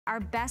Our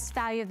best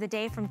value of the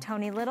day from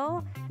Tony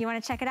Little. You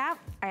wanna check it out?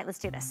 All right, let's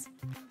do this.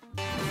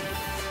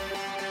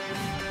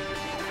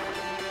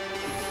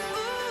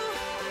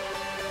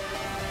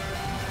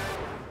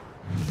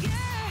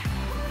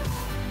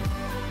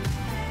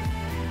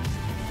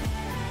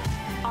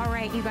 All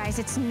right, you guys,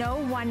 it's no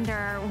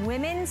wonder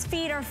women's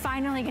feet are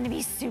finally gonna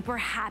be super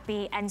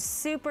happy and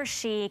super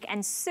chic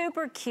and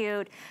super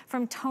cute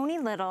from Tony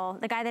Little,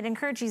 the guy that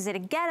encourages you to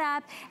get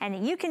up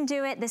and you can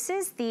do it. This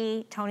is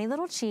the Tony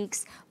Little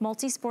Cheeks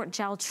Multi-Sport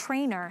Gel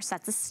Trainer. So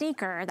that's a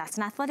sneaker, that's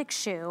an athletic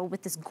shoe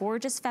with this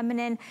gorgeous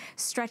feminine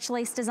stretch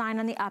lace design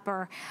on the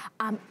upper.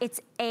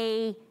 It's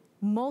a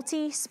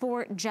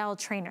multi-sport gel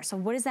trainer. So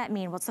what does that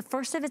mean? Well, it's the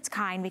first of its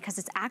kind because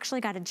it's actually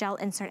got a gel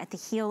insert at the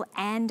heel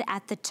and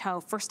at the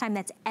toe. First time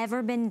that's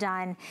ever been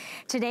done.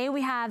 Today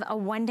we have a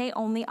one-day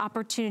only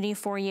opportunity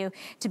for you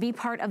to be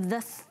part of the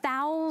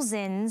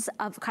thousands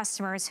of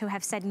customers who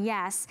have said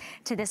yes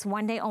to this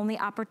one-day only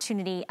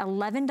opportunity.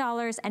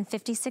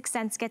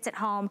 $11.56 gets it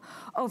home.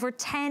 Over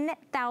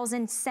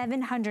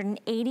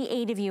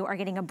 10,788 of you are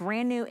getting a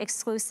brand new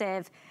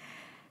exclusive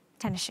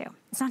tennis shoe.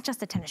 It's not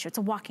just a tennis shoe, it's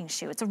a walking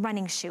shoe, it's a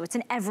running shoe, it's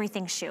an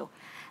everything shoe.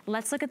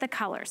 Let's look at the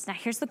colors. Now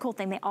here's the cool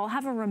thing, they all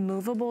have a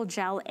removable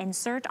gel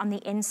insert on the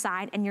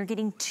inside and you're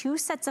getting 2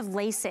 sets of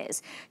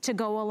laces to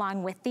go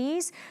along with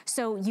these.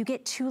 So you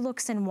get 2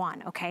 looks in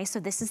one, okay? So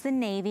this is the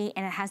navy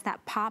and it has that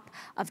pop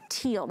of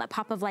teal, that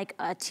pop of like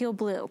a teal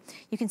blue.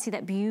 You can see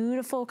that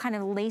beautiful kind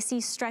of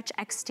lacy stretch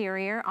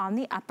exterior on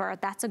the upper.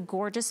 That's a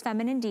gorgeous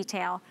feminine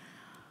detail.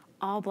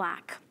 All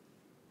black,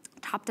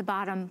 top to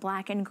bottom,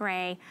 black and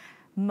gray.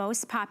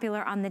 Most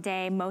popular on the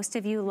day. Most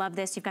of you love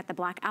this. You've got the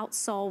black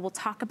outsole. We'll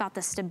talk about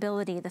the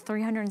stability, the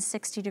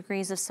 360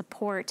 degrees of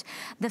support,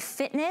 the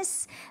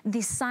fitness, the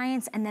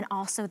science, and then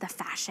also the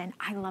fashion.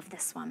 I love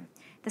this one.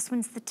 This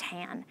one's the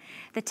tan.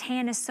 The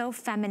tan is so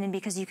feminine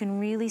because you can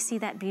really see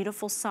that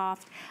beautiful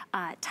soft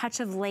touch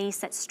of lace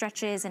that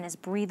stretches and is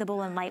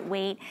breathable and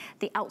lightweight.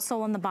 The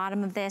outsole on the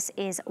bottom of this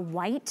is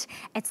white.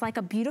 It's like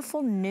a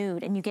beautiful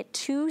nude and you get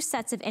 2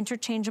 sets of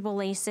interchangeable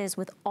laces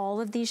with all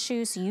of these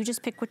shoes, so you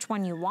just pick which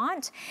one you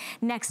want.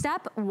 Next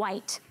up,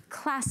 white,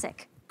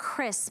 classic,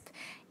 crisp.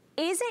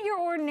 Isn't your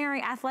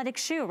ordinary athletic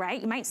shoe,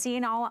 right? You might see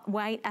an all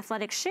white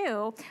athletic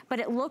shoe, but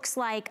it looks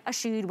like a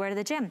shoe you'd wear to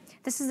the gym.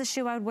 This is a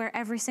shoe I would wear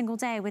every single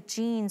day with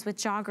jeans, with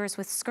joggers,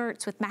 with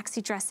skirts, with maxi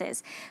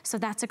dresses. So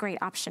that's a great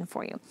option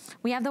for you.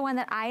 We have the one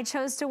that I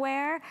chose to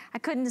wear. I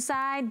couldn't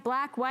decide,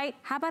 black, white.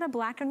 How about a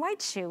black and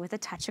white shoe with a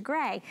touch of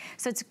gray?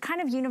 So it's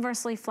kind of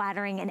universally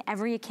flattering in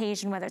every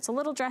occasion, whether it's a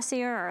little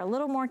dressier or a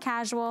little more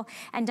casual,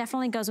 and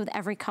definitely goes with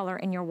every color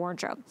in your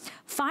wardrobe.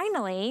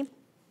 Finally,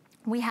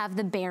 we have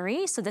the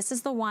berry. So this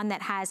is the one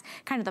that has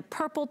kind of the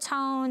purple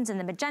tones and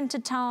the magenta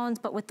tones,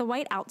 but with the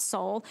white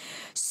outsole.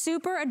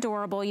 Super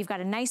adorable. You've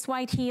got a nice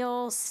white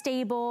heel,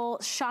 stable,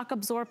 shock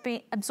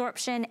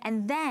absorption.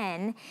 And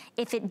then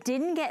if it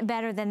didn't get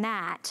better than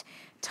that,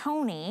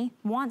 Tony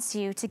wants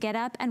you to get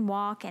up and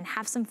walk and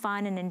have some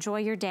fun and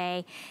enjoy your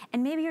day.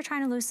 And maybe you're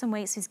trying to lose some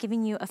weight, so he's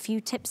giving you a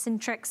few tips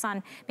and tricks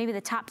on maybe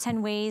the top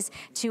 10 ways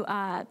to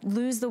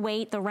lose the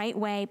weight the right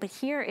way. But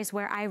here is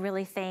where I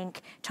really think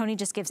Tony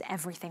just gives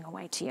everything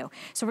away to you.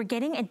 So we're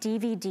getting a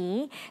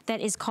DVD that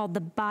is called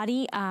the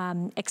Body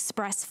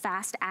Express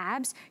Fast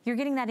Abs. You're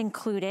getting that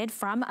included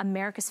from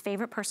America's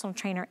favorite personal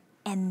trainer.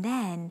 And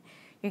then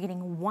you're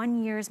getting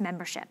 1 year's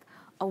membership.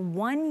 A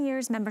 1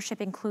 year's membership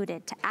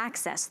included to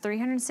access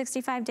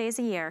 365 days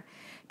a year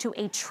to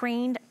a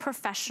trained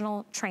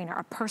professional trainer,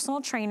 a personal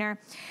trainer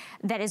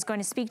that is going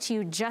to speak to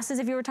you just as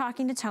if you were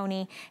talking to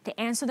Tony to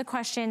answer the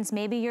questions.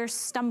 Maybe you're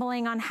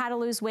stumbling on how to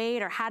lose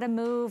weight or how to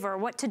move or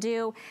what to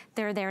do.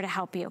 They're there to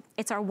help you.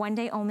 It's our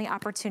one-day only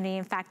opportunity.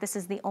 In fact, this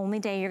is the only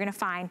day you're gonna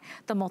find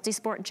the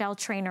multi-sport gel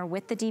trainer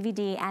with the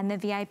DVD and the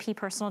VIP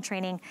personal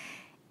training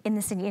in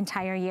this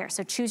entire year.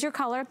 So choose your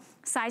color.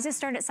 Sizes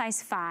start at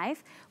size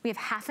 5. We have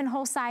half and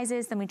whole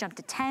sizes, then we jump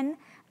to 10,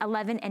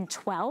 11, and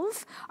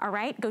 12, all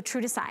right? Go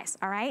true to size,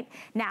 all right?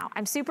 Now,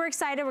 I'm super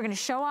excited. We're gonna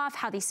show off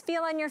how these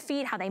feel on your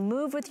feet, how they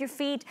move with your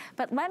feet,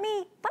 but let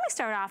me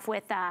start off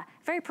with a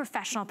very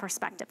professional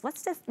perspective.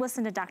 Let's just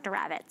listen to Dr.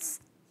 Ravitz.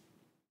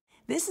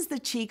 This is the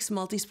Cheeks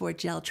Multi-Sport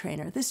Gel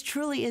Trainer. This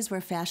truly is where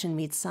fashion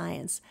meets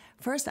science.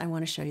 First, I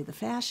want to show you the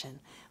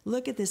fashion.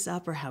 Look at this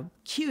upper, how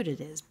cute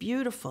it is,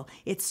 beautiful.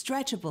 It's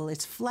stretchable,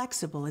 it's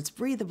flexible, it's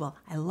breathable.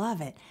 I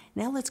love it.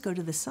 Now let's go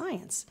to the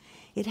science.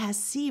 It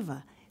has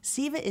SIVA.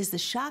 SIVA is the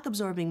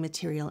shock-absorbing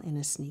material in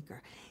a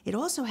sneaker. It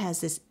also has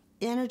this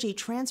energy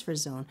transfer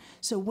zone.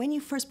 So when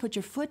you first put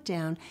your foot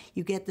down,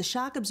 you get the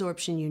shock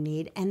absorption you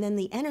need, and then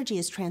the energy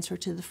is transferred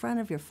to the front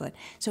of your foot.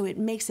 So it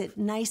makes it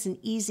nice and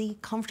easy,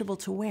 comfortable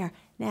to wear.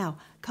 Now,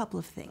 a couple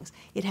of things.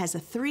 It has a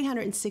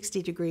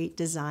 360-degree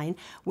design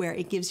where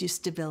it gives you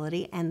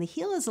stability, and the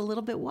heel is a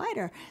little bit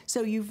wider.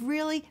 So you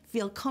really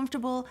feel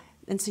comfortable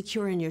and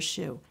secure in your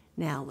shoe.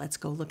 Now, let's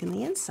go look in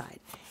the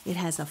inside. It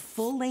has a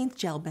full-length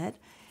gel bed.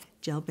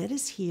 Gel bed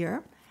is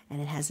here. And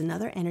it has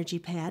another energy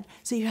pad.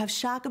 So you have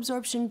shock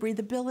absorption,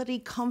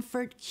 breathability,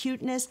 comfort,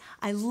 cuteness.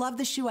 I love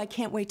the shoe. I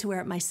can't wait to wear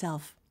it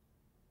myself.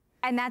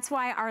 And that's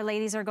why our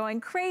ladies are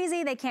going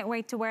crazy. They can't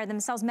wait to wear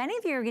themselves. Many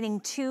of you are getting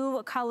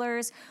 2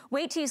 colors.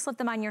 Wait till you slip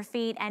them on your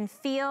feet and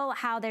feel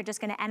how they're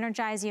just gonna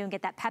energize you and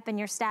get that pep in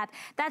your step.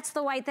 That's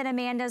the white that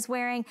Amanda's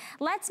wearing.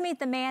 Let's meet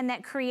the man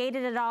that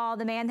created it all,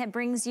 the man that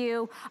brings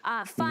you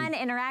fun,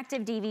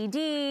 interactive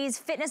DVDs,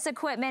 fitness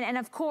equipment, and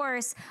of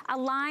course, a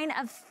line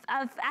of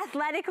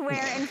athletic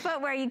wear and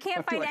footwear you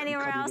can't find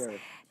anywhere else.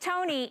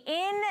 Tony,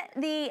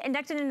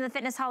 inducted into the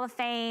Fitness Hall of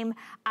Fame,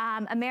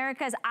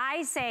 America's,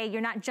 I say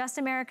you're not just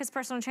America's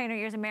personal trainer,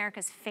 you're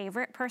America's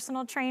favorite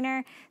personal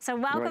trainer. So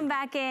welcome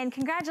back in.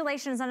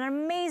 Congratulations on an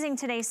amazing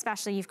today's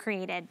special you've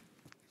created.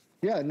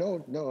 Yeah,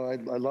 no, I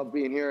love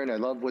being here, and I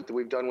love what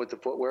we've done with the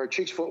footwear.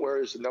 Cheeks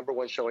Footwear is the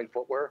 #1 showing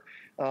footwear.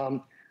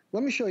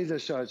 Let me show you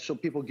this so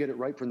people get it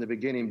right from the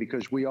beginning,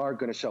 because we are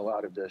going to sell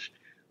out of this.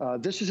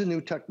 This is a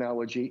new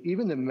technology.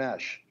 Even the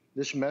mesh,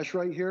 this mesh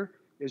right here,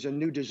 is a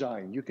new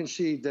design. You can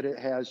see that it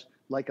has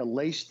like a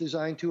lace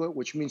design to it,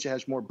 which means it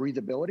has more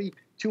breathability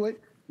to it.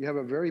 You have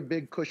a very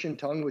big cushion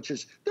tongue, which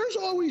is, there's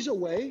always a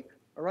way,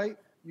 all right?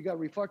 You got a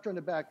reflector on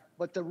the back,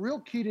 but the real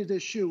key to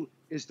this shoe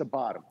is the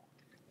bottom.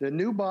 The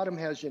new bottom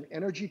has an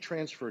energy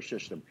transfer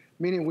system,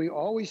 meaning we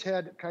always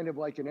had kind of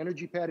like an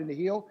energy pad in the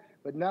heel,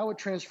 but now it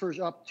transfers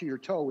up to your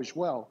toe as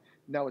well.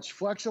 Now it's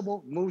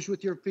flexible, moves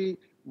with your feet.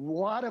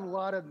 Lot of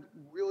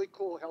really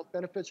cool health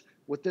benefits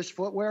with this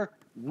footwear.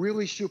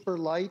 Really super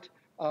light.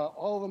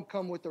 All of them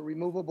come with a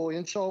removable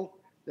insole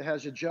that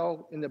has a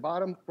gel in the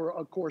bottom for,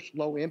 of course,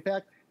 low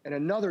impact, and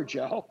another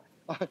gel.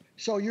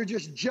 So you're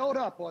just gelled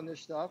up on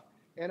this stuff.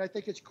 And I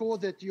think it's cool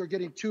that you're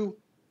getting 2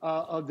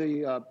 of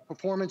the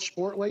performance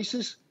sport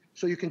laces,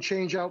 so you can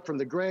change out from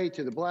the gray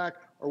to the black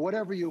or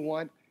whatever you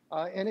want.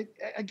 And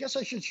I guess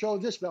I should show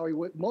this, Valerie,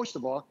 most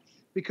of all,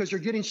 because you're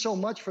getting so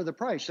much for the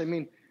price. I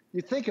mean,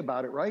 you think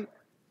about it, right?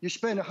 You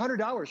spend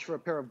 $100 for a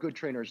pair of good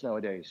trainers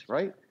nowadays,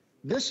 right?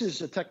 This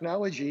is a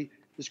technology.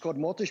 It's called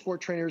multi-sport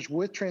trainers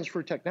with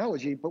transfer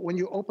technology. But when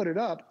you open it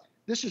up,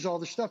 this is all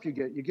the stuff you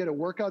get. You get a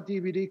workout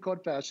DVD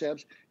called Fast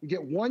Abs. You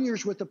get 1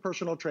 year's worth of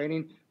personal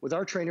training with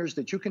our trainers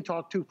that you can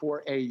talk to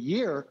for a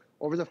year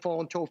over the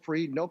phone,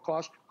 toll-free, no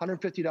cost,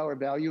 $150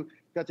 value. You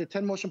got the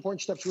 10 most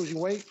important steps to losing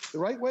weight the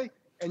right way,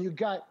 and you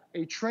got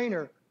a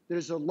trainer that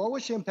is the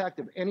lowest impact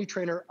of any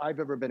trainer I've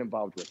ever been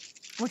involved with.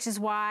 Which is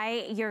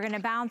why you're gonna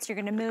bounce, you're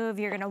gonna move,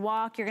 you're gonna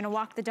walk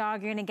the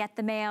dog, you're gonna get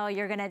the mail,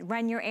 you're gonna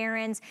run your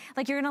errands.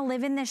 Like, you're gonna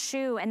live in this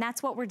shoe, and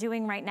that's what we're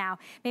doing right now.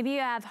 Maybe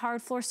you have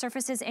hard floor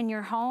surfaces in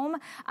your home.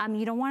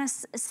 You don't wanna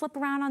slip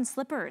around on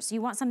slippers.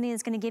 You want something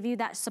that's gonna give you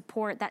that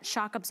support, that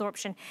shock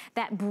absorption,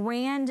 that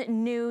brand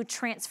new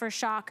transfer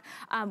shock,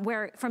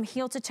 where from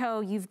heel to toe,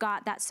 you've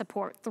got that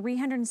support,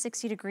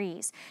 360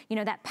 degrees. You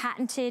know, that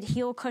patented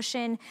heel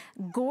cushion,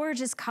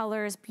 gorgeous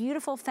colors,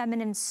 beautiful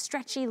feminine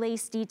stretchy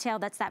lace detail,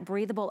 that's that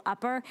breathable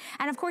upper,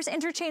 and of course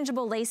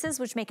interchangeable laces,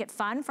 which make it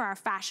fun for our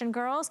fashion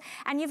girls.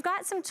 And you've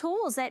got some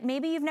tools that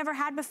maybe you've never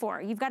had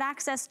before. You've got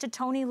access to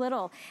Tony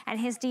Little and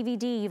his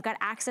DVD. You've got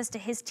access to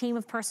his team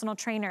of personal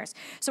trainers.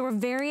 So we're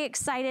very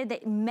excited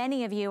that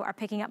many of you are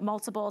picking up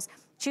multiples.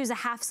 Choose a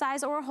half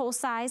size or a whole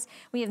size.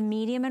 We have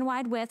medium and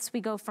wide widths.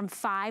 We go from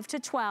 5 to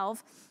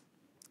 12.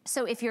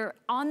 So if you're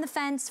on the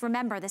fence,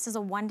 remember, this is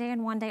a 1 day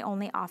and 1 day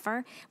only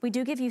offer. We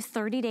do give you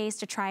 30 days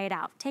to try it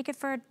out. Take it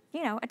for,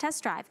 you know, a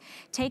test drive.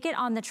 Take it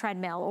on the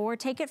treadmill or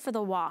take it for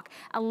the walk.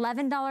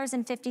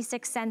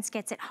 $11.56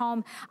 gets it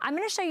home. I'm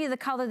gonna show you the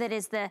color that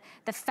is the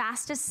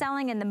fastest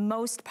selling and the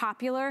most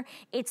popular.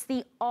 It's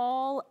the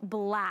all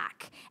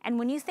black. And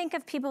when you think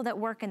of people that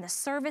work in the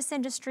service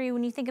industry,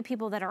 when you think of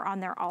people that are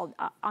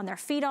on their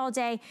feet all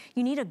day,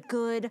 you need a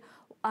good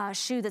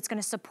shoe that's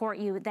gonna support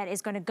you, that is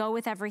gonna go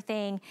with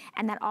everything,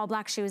 and that all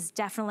black shoe is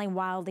definitely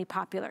wildly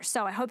popular.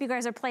 So I hope you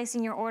guys are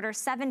placing your order.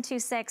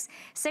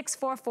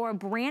 726-644,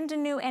 brand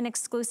new and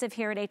exclusive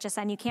here at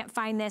HSN. You can't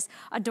find this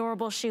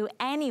adorable shoe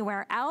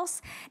anywhere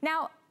else.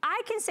 Now, I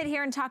can sit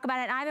here and talk about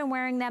it. I've been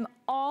wearing them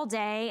all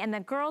day, and the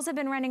girls have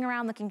been running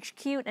around looking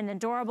cute and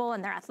adorable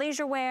in their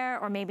athleisure wear,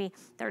 or maybe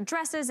their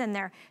dresses and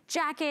their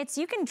jackets.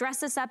 You can dress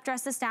this up,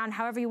 dress this down,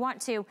 however you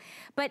want to.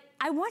 But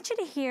I want you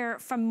to hear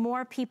from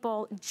more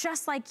people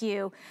just like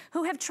you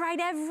who have tried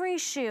every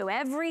shoe,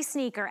 every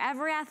sneaker,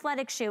 every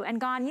athletic shoe,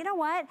 and gone, you know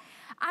what?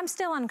 I'm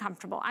still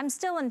uncomfortable. I'm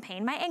still in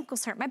pain. My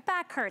ankles hurt. My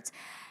back hurts.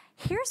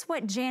 Here's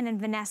what Jan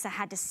and Vanessa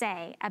had to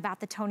say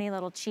about the Tony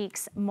Little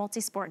Cheeks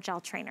Multisport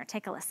Gel Trainer.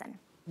 Take a listen.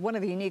 One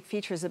of the unique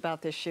features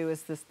about this shoe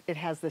is it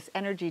has this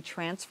energy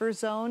transfer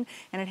zone,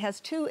 and it has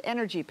 2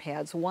 energy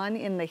pads, one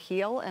in the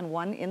heel and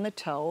one in the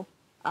toe.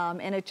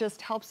 And it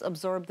just helps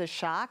absorb the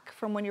shock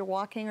from when you're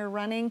walking or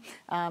running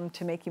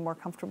to make you more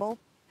comfortable.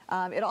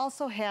 It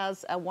also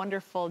has a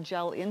wonderful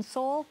gel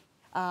insole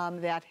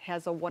that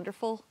has a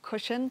wonderful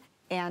cushion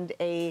and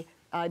a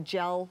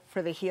gel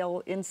for the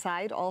heel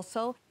inside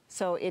also.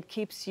 So it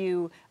keeps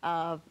you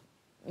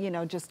you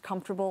know, just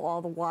comfortable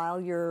all the while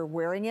you're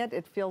wearing it.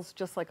 It feels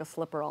just like a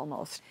slipper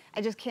almost.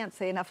 I just can't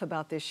say enough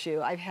about this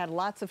shoe. I've had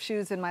lots of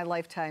shoes in my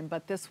lifetime,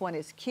 but this one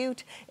is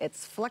cute,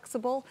 it's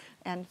flexible,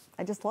 and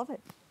I just love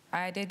it.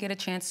 I did get a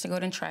chance to go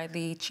and try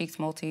the Cheeks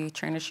Multi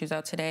trainer shoes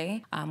out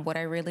today. What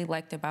I really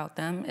liked about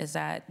them is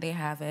that they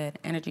have an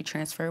energy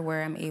transfer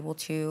where I'm able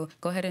to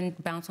go ahead and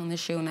bounce on the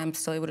shoe and I'm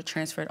still able to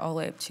transfer it all the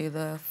way up to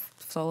the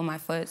sole of my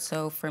foot.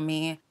 So for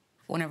me,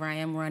 whenever I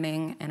am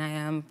running and I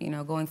am,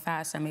 going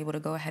fast, I'm able to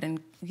go ahead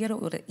and get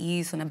it with an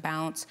ease and a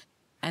bounce.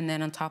 And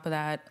then on top of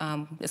that,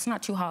 it's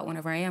not too hot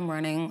whenever I am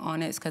running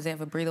on it. It's because they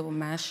have a breathable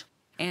mesh.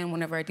 And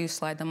whenever I do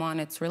slide them on,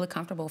 it's really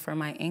comfortable for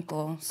my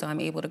ankle. So I'm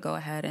able to go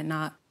ahead and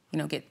not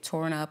get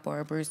torn up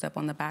or bruised up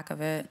on the back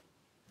of it.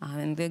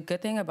 And the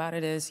good thing about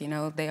it is,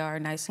 they are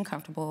nice and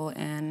comfortable,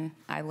 and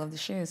I love the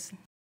shoes.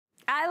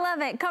 I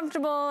love it.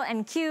 Comfortable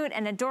and cute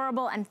and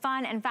adorable and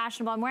fun and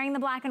fashionable. I'm wearing the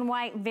black and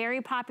white, very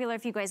popular.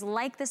 If you guys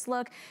like this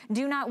look,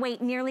 do not wait.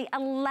 Nearly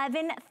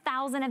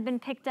 11,000 have been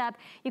picked up.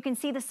 You can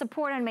see the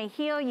support on my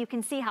heel. You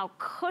can see how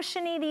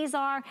cushiony these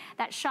are,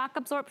 that shock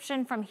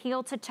absorption from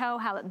heel to toe,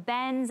 how it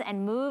bends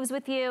and moves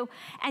with you.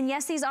 And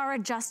yes, these are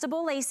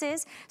adjustable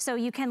laces, so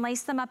you can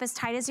lace them up as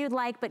tight as you'd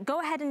like, but go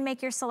ahead and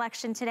make your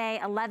selection today.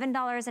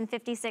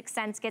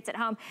 $11.56 gets it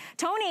home.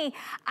 Tony,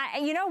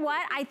 you know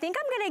what? I think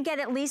I'm gonna get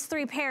at least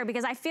 3 pair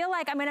because I feel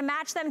like I'm gonna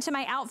match them to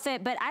my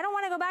outfit, but I don't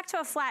wanna go back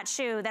to a flat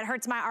shoe that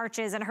hurts my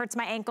arches and hurts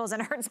my ankles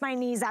and hurts my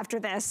knees after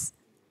this.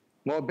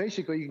 Well,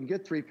 basically, you can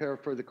get 3 pair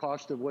for the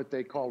cost of what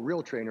they call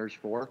real trainers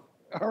for.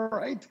 All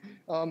right.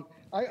 So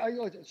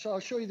I'll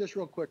show you this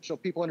real quick so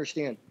people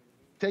understand.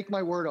 Take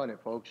my word on it,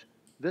 folks.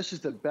 This is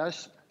the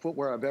best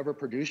footwear I've ever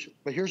produced,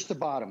 but here's the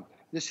bottom.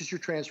 This is your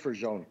transfer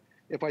zone.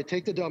 If I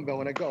take the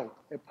dumbbell and I go,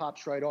 it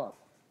pops right off,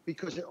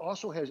 because it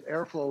also has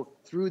airflow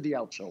through the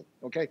outsole,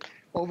 okay?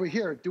 Over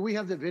here, do we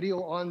have the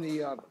video on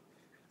the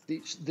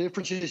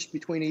differences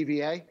between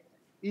EVA?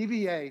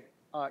 EVA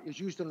is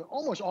used in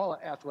almost all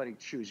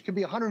athletic shoes. It can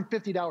be $150,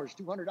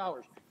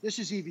 $200. This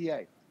is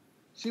EVA.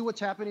 See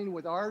what's happening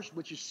with ours,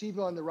 which is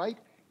SIVA on the right?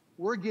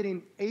 We're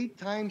getting 8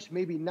 times,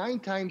 maybe 9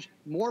 times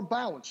more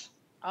bounce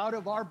out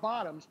of our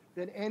bottoms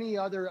than any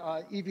other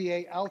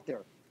EVA out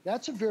there.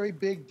 That's a very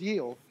big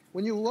deal.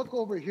 When you look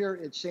over here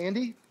at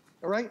Sandy,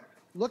 all right?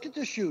 Look at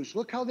the shoes.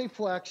 Look how they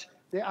flex.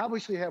 They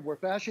obviously have where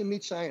fashion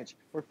meets science,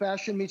 where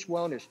fashion meets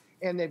wellness.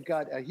 And they've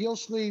got a heel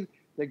sleeve.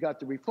 They've got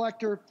the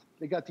reflector.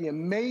 They got the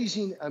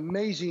amazing,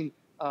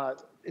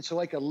 it's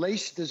like a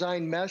lace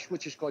design mesh,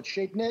 which is called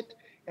shape knit.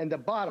 And the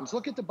bottoms,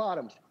 look at the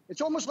bottoms.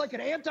 It's almost like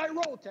an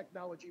anti-roll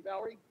technology,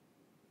 Valerie.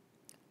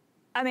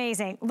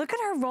 Amazing. Look at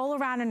her roll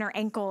around in her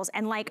ankles,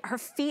 and like her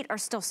feet are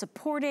still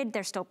supported.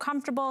 They're still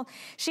comfortable.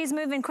 She's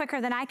moving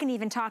quicker than I can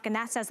even talk, and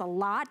that says a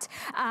lot.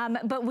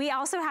 But we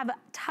also have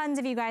tons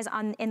of you guys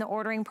in the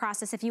ordering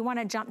process. If you want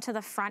to jump to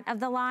the front of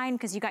the line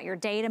because you got your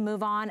day to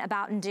move on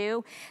about and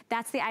do,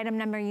 that's the item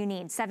number you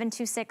need,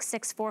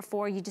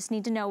 726644. You just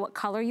need to know what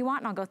color you want,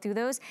 and I'll go through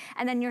those.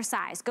 And then your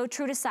size. Go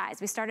true to size.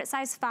 We start at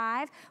size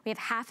 5. We have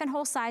half and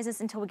whole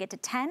sizes until we get to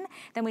 10.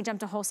 Then we jump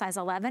to whole size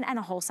 11 and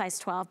a whole size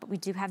 12, but we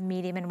do have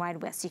medium and wide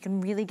width, so you can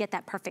really get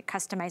that perfect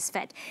customized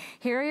fit.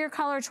 Here are your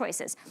color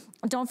choices.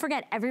 Don't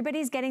forget,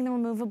 everybody's getting the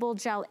removable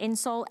gel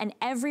insole, and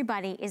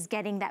everybody is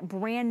getting that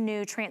brand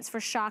new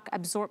transfer shock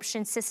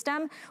absorption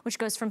system, which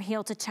goes from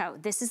heel to toe.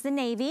 This is the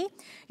navy.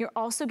 You're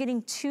also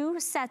getting 2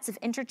 sets of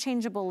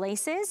interchangeable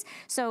laces,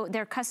 so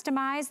they're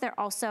customized. They're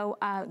also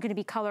gonna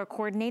be color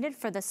coordinated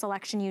for the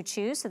selection you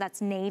choose, so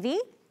that's navy.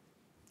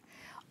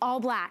 All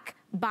black,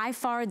 by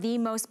far the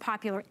most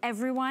popular.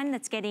 Everyone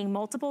that's getting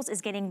multiples is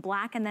getting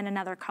black and then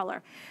another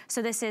color.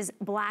 So this is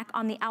black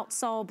on the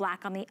outsole,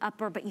 black on the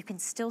upper, but you can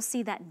still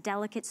see that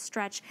delicate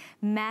stretch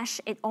mesh.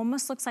 It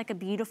almost looks like a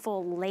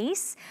beautiful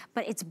lace,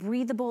 but it's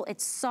breathable,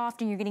 it's soft,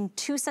 and you're getting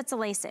 2 sets of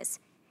laces.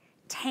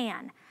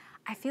 Tan.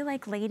 I feel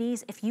like,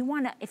 ladies, if you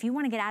wanna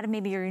get out of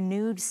maybe your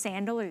nude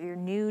sandal or your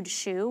nude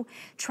shoe,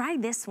 try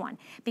this one,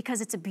 because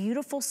it's a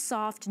beautiful,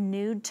 soft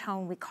nude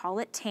tone. We call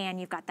it tan.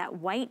 You've got that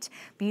white,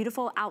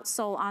 beautiful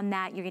outsole on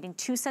that. You're getting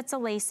 2 sets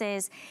of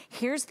laces.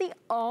 Here's the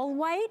all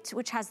white,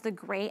 which has the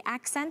gray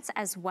accents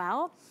as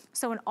well.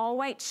 So an all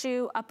white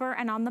shoe, upper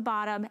and on the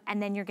bottom,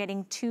 and then you're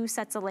getting 2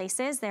 sets of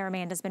laces. There,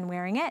 Amanda's been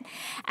wearing it.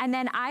 And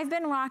then I've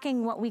been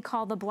rocking what we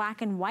call the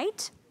black and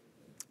white.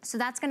 So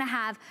that's gonna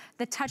have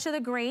the touch of the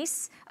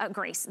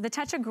the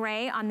touch of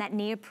gray on that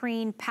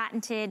neoprene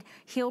patented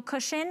heel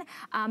cushion,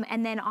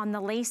 and then on the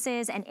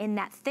laces and in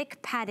that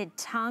thick padded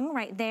tongue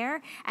right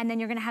there. And then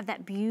you're gonna have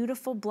that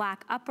beautiful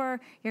black upper.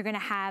 You're gonna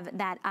have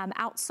that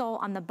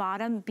outsole on the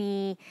bottom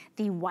be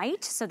the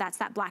white, so that's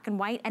that black and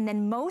white. And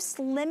then most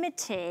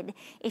limited,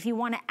 if you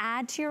wanna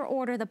add to your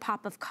order the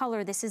pop of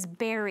color, this is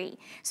berry.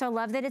 So I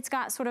love that it's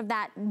got sort of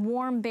that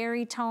warm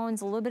berry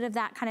tones, a little bit of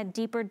that kind of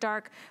deeper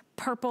dark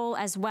purple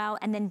as well.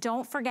 And then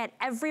don't forget,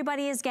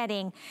 everybody is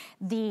getting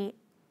the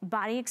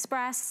Body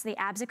Express, the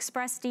Abs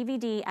Express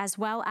DVD, as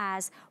well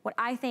as what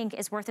I think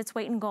is worth its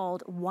weight in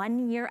gold,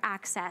 1-year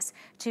access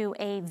to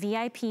a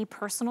VIP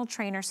personal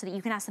trainer so that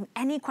you can ask them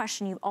any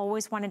question you've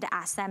always wanted to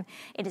ask them.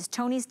 It is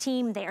Tony's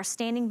team. They are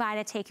standing by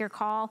to take your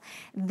call.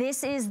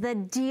 This is the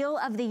deal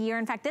of the year.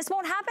 In fact, this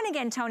won't happen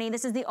again, Tony.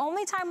 This is the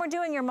only time we're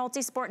doing your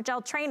multi-sport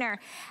gel trainer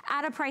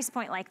at a price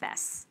point like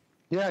this.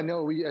 Yeah,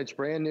 no, it's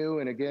brand new.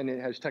 And again,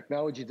 it has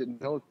technology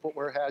that no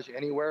footwear has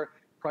anywhere.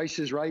 Price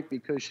is right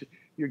because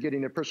you're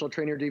getting a personal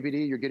trainer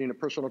DVD, you're getting a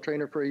personal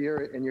trainer for a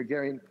year, and you're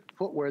getting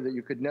footwear that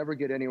you could never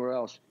get anywhere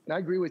else. And I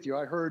agree with you.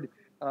 I heard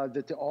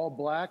that the all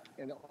black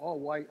and all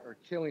white are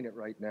killing it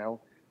right now.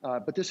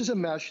 But this is a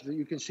mesh that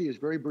you can see is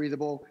very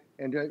breathable,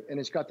 and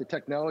it's got the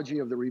technology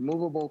of the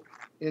removable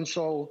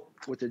insole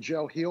with the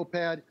gel heel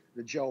pad,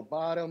 the gel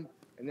bottom,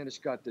 and then it's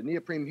got the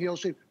neoprene heel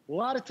sleeve. A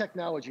lot of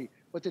technology,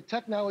 but the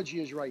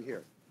technology is right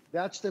here.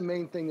 That's the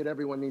main thing that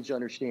everyone needs to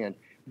understand.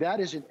 That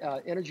is an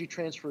energy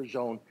transfer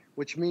zone,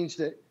 which means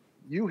that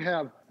you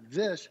have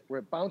this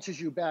where it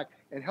bounces you back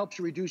and helps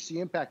you reduce the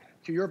impact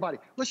to your body.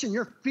 Listen,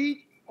 your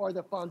feet are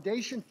the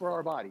foundation for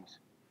our bodies.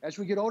 As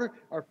we get older,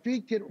 our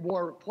feet get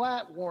more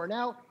flat, worn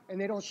out, and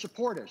they don't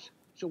support us.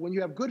 So when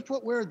you have good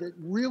footwear that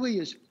really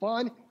is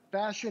fun,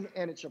 fashion,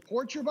 and it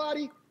supports your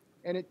body,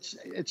 and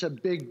it's a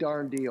big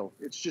darn deal.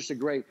 It's just a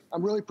great,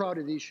 I'm really proud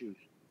of these shoes.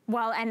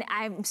 Well, and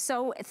I'm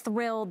so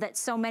thrilled that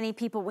so many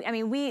people, I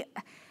mean, we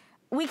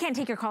can't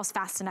take your calls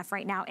fast enough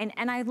right now.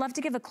 And I'd love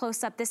to give a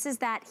close-up. This is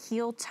that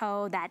heel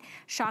toe, that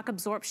shock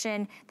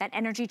absorption, that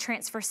energy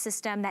transfer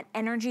system, that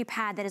energy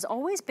pad that has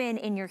always been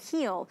in your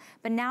heel,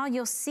 but now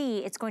you'll see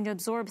it's going to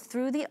absorb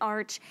through the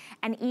arch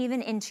and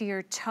even into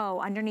your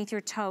toe, underneath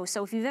your toe.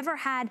 So if you've ever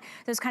had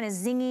those kind of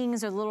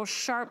zingings or little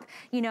sharp,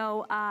 you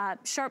know,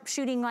 sharp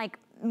shooting like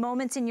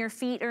moments in your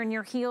feet or in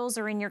your heels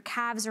or in your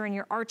calves or in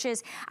your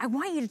arches, I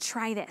want you to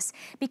try this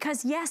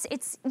because yes,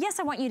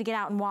 I want you to get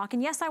out and walk,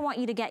 and yes, I want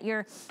you to get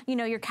your, you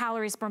know, your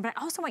calories burned, but I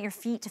also want your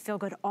feet to feel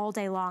good all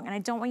day long, and I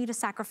don't want you to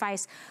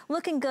sacrifice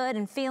looking good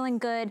and feeling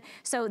good.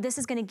 So this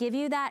is gonna give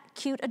you that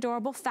cute,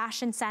 adorable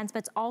fashion sense, but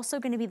it's also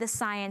gonna be the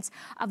science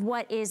of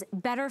what is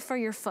better for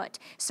your foot,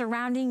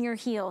 surrounding your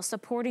heel,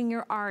 supporting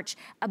your arch,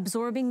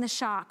 absorbing the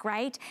shock,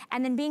 right?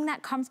 And then being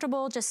that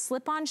comfortable, just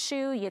slip-on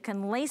shoe, you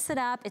can lace it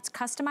up, it's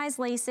customized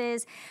laces,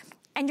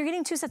 and you're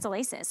getting 2 sets of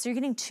laces. So you're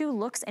getting 2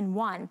 looks in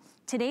one.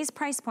 Today's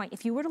price point,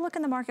 if you were to look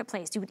in the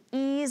marketplace, you would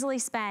easily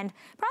spend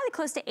probably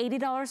close to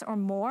 $80 or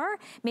more.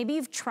 Maybe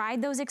you've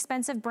tried those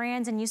expensive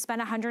brands and you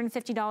spent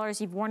 $150,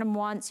 you've worn them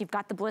once, you've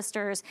got the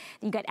blisters,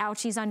 you got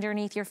ouchies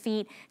underneath your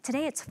feet.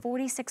 Today it's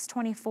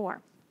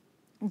 $46.24.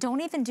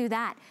 Don't even do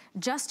that.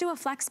 Just do a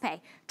flex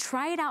pay.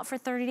 Try it out for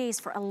 30 days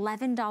for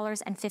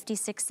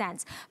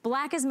 $11.56.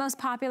 Black is most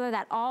popular,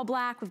 that all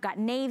black. We've got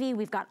navy,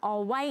 we've got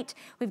all white.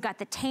 We've got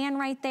the tan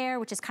right there,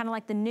 which is kind of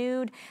like the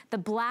nude, the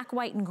black,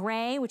 white, and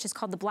gray, which is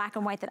called the black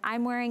and white that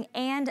I'm wearing,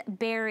 and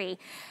berry.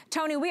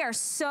 Tony, we are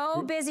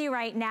so busy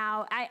right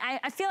now.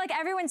 I feel like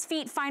everyone's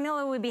feet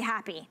finally would be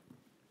happy.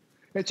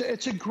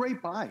 It's a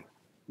great buy.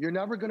 You're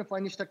never gonna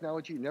find this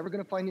technology, you're never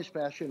gonna find this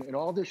fashion and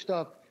all this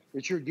stuff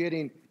that you're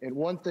getting in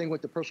one thing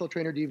with the personal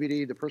trainer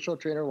DVD, the personal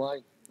trainer line,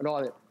 and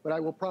all that. But I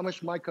will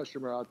promise my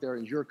customer out there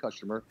and your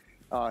customer,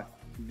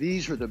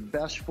 these are the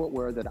best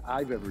footwear that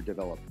I've ever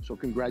developed. So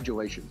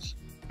congratulations.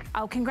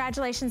 Oh,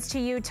 congratulations to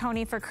you,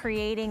 Tony, for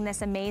creating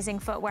this amazing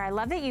footwear. I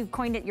love that you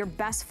coined it your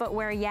best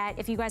footwear yet.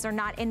 If you guys are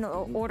not in the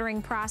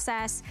ordering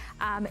process,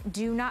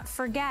 do not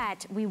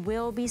forget, we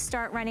will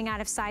start running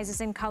out of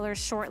sizes and colors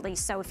shortly.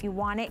 So if you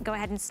want it, go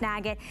ahead and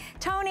snag it.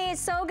 Tony,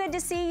 it's so good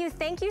to see you.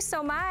 Thank you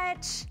so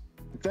much.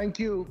 Thank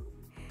you.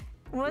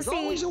 There's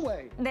always a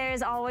way.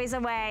 There's always a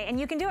way. And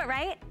you can do it,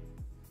 right?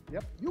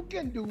 Yep, you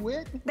can do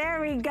it.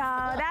 There we go.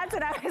 That's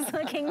what I was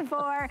looking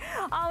for.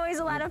 Always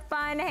a lot of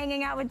fun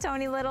hanging out with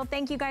Tony Little.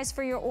 Thank you guys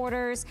for your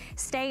orders.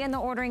 Stay in the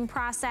ordering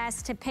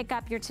process to pick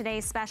up your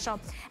today's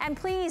special. And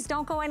please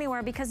don't go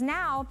anywhere because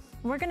now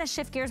we're gonna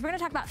shift gears. We're gonna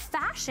talk about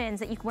fashions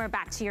that you can wear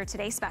back to your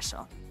today's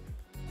special.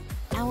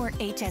 Our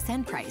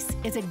HSN price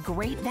is a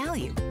great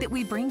value that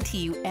we bring to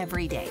you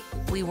every day.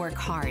 We work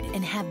hard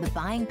and have the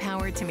buying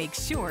power to make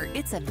sure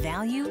it's a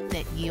value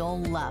that you'll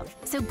love.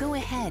 So go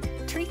ahead,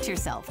 treat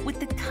yourself with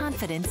the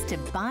confidence to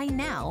buy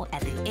now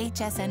at the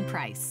HSN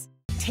price.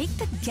 Take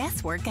the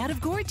guesswork out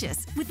of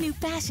gorgeous with new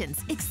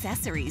fashions,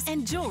 accessories,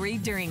 and jewelry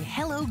during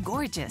Hello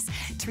Gorgeous.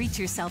 Treat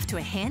yourself to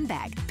a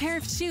handbag, pair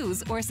of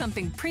shoes, or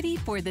something pretty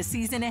for the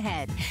season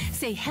ahead.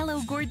 Say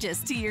Hello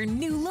Gorgeous to your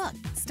new look.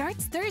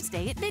 Starts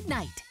Thursday at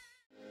midnight.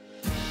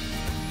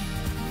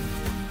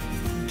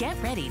 Get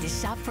ready to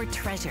shop for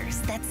treasures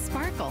that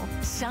sparkle,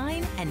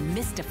 shine, and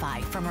mystify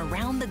from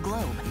around the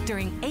globe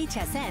during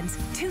HSN's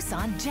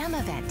Tucson Gem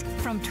Event.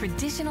 From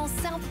traditional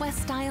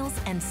Southwest styles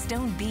and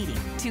stone beading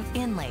to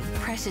inlay,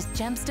 precious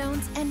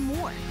gemstones, and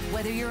more.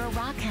 Whether you're a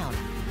rock hound,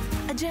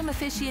 a gem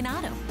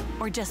aficionado,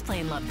 or just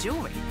plain love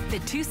jewelry, the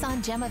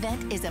Tucson Gem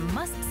Event is a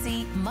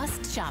must-see,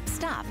 must-shop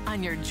stop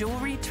on your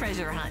jewelry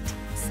treasure hunt.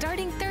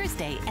 Starting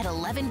Thursday at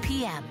 11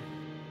 p.m.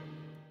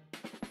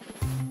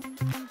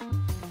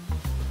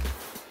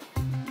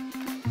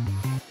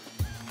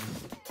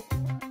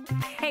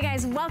 Hey Hey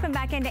guys, welcome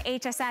back into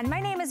HSN. My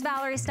name is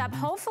Valerie Stubb.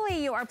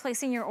 Hopefully you are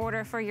placing your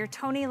order for your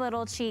Tony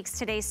Little Cheeks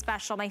today's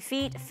special. My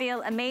feet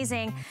feel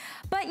amazing,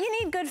 but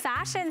you need good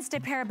fashions to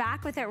pair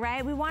back with it,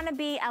 right? We wanna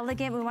be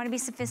elegant, we wanna be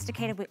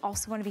sophisticated, we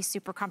also wanna be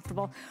super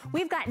comfortable.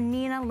 We've got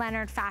Nina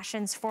Leonard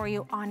fashions for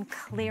you on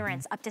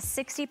clearance, up to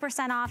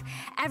 60% off.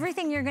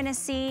 Everything you're gonna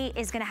see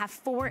is gonna have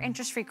 4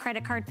 interest-free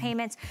credit card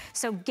payments,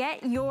 so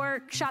get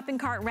your shopping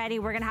cart ready,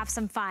 we're gonna have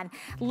some fun.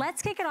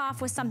 Let's kick it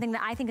off with something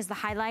that I think is the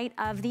highlight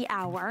of the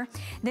hour.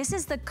 This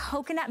is the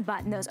coconut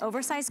button, those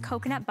oversized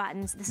coconut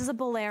buttons. This is a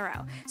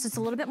bolero, so it's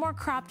a little bit more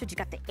cropped, but you've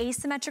got the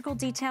asymmetrical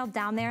detail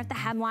down there at the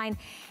hemline.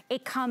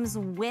 It comes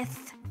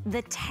with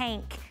the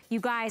tank. You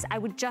guys, I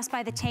would just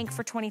buy the tank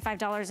for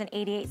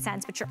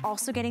 $25.88, but you're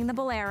also getting the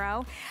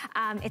bolero.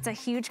 It's a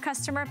huge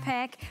customer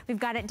pick. We've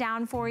got it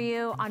down for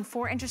you on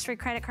 4 interest-free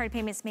credit card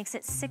payments, makes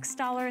it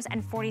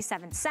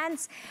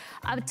 $6.47.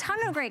 A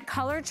ton of great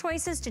color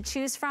choices to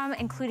choose from,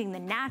 including the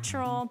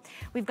natural.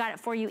 We've got it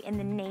for you in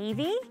the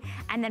navy,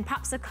 and then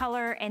pops of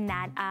color in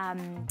that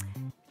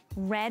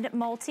red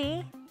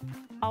multi,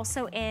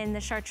 also in the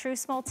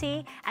chartreuse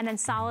multi, and then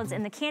solids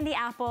in the candy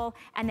apple,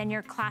 and then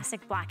your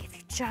classic black. If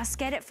you just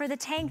get it for the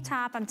tank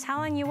top, I'm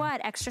telling you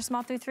what, extra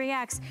small through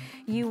 3X,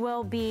 you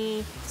will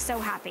be so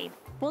happy.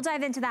 We'll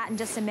dive into that in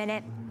just a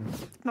minute,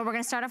 but we're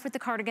gonna start off with the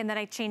cardigan that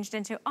I changed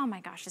into. Oh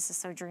my gosh, this is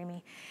so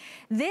dreamy.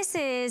 This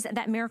is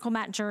that Miracle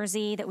Matte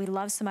jersey that we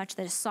love so much,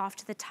 that is soft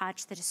to the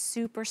touch, that is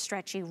super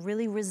stretchy,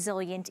 really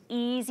resilient,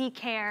 easy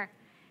care,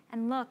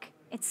 and look,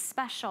 it's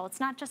special. It's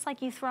not just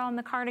like you throw on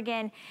the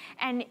cardigan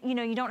and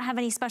you don't have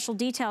any special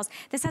details.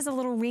 This has a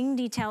little ring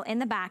detail in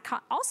the back.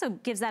 Also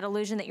gives that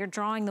illusion that you're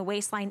drawing the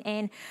waistline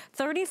in.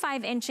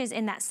 35 inches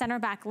in that center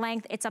back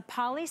length. It's a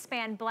poly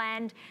span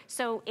blend,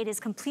 so it is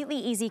completely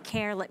easy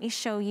care. Let me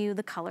show you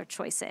the color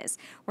choices.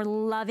 We're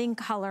loving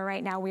color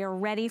right now. We are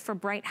ready for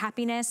bright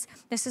happiness.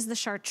 This is the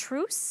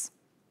chartreuse.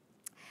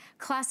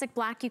 Classic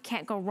black, you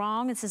can't go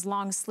wrong. This is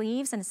long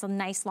sleeves and it's a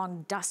nice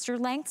long duster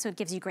length, so it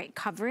gives you great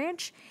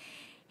coverage.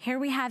 Here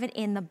we have it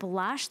in the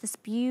blush, this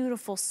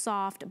beautiful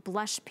soft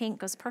blush pink,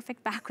 goes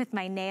perfect back with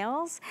my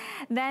nails.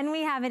 Then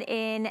we have it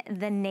in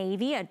the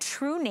navy, a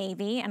true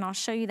navy, and I'll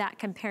show you that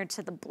compared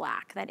to the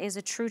black. That is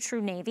a true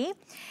navy,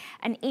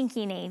 an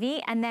inky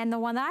navy. And then the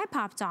one that I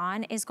popped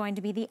on is going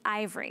to be the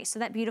ivory. So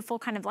that beautiful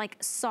kind of like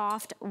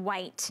soft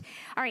white.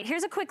 All right,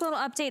 here's a quick little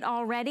update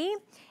already.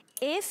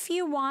 If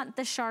you want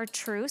the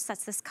chartreuse,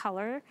 that's this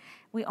color,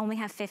 we only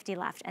have 50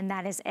 left, and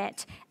that is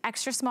it.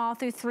 Extra small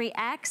through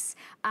 3X,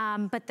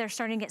 but they're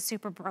starting to get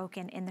super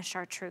broken in the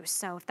chartreuse.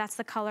 So if that's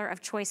the color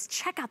of choice,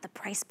 check out the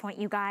price point,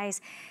 you guys.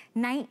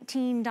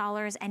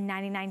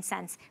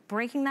 $19.99.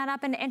 Breaking that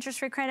up into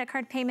interest-free credit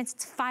card payments,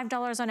 it's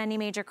 $5 on any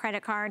major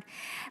credit card.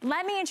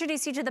 Let me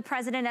introduce you to the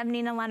president of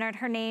Nina Leonard.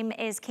 Her name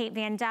is Kate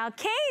Van Dal.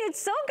 Kate,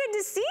 it's so good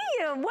to see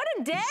you. What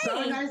a day.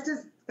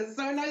 It's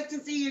so nice to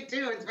see you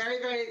too. It's very,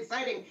 very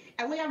exciting.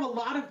 And we have a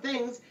lot of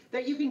things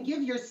that you can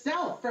give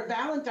yourself for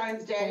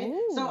Valentine's Day.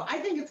 Ooh. So I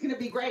think it's gonna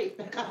be great.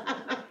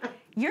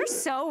 You're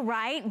so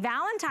right.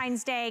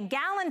 Valentine's Day,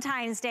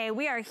 Galentine's Day,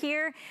 we are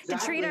here to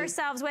treat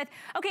ourselves with.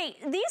 Okay,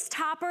 these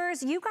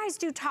toppers, you guys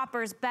do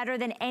toppers better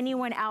than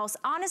anyone else.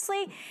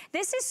 Honestly,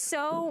 this is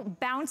so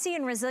bouncy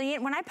and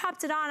resilient. When I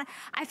popped it on,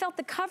 I felt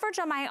the coverage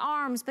on my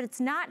arms, but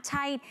it's not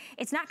tight,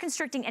 it's not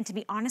constricting, and to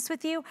be honest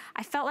with you,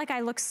 I felt like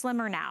I look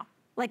slimmer now.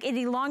 Like it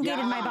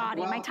elongated my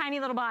body, my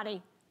tiny little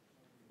body.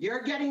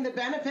 You're getting the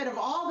benefit of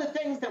all the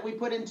things that we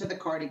put into the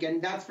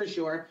cardigan, that's for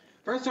sure.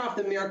 First off,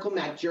 the Miracle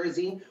Matte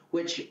jersey,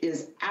 which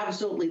is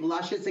absolutely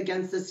luscious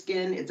against the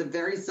skin. It's a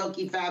very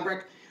silky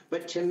fabric.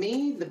 But to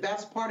me, the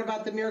best part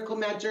about the Miracle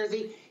Matte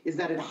jersey is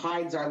that it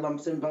hides our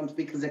lumps and bumps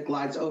because it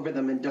glides over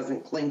them and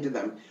doesn't cling to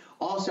them.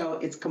 Also,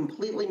 it's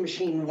completely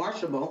machine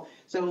washable,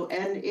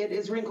 and it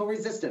is wrinkle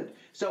resistant.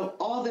 So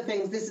all the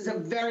things, this is a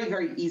very,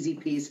 very easy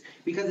piece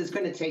because it's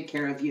going to take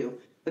care of you.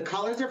 The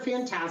colors are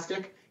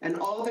fantastic, and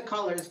all the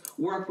colors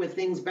work with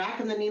things back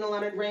in the Nina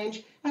Leonard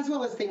range, as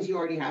well as things you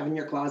already have in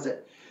your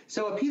closet.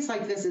 So a piece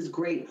like this is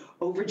great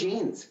over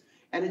jeans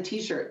and a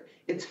t-shirt.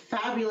 It's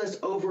fabulous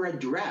over a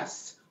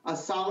dress, a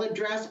solid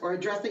dress, or a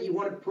dress that you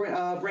want to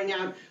bring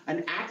out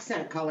an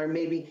accent color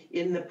maybe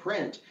in the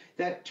print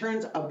that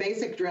turns a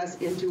basic dress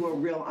into a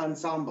real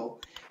ensemble.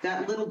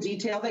 That little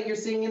detail that you're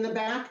seeing in the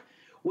back,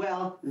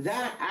 well,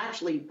 that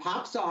actually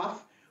pops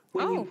off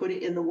when you put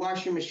it in the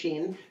washing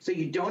machine, so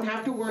you don't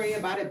have to worry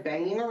about it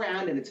banging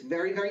around, and it's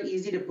very, very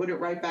easy to put it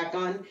right back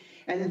on.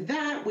 And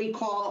that we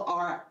call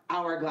our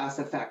hourglass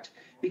effect,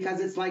 because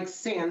it's like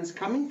sands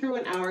coming through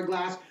an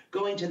hourglass,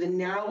 going to the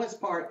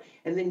narrowest part,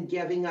 and then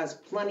giving us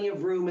plenty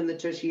of room in the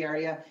tushy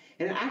area.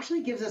 And it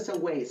actually gives us a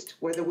waist,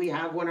 whether we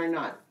have one or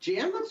not.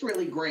 Jan looks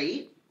really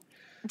great.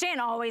 Jan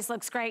always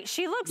looks great.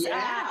 She looks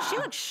she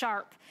looks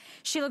sharp.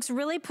 She looks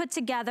really put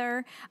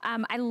together.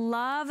 I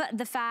love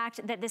the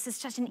fact that this is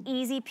such an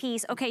easy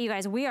piece. Okay, you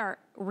guys, we are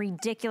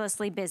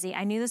ridiculously busy.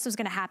 I knew this was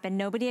gonna happen.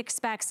 Nobody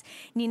expects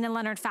Nina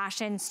Leonard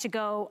Fashions to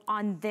go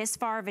on this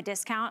far of a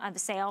discount of the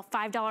sale.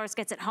 $5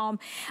 gets it home.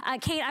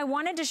 Kate, I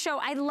wanted to show,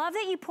 I love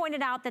that you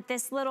pointed out that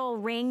this little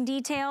ring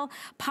detail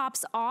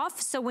pops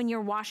off, so when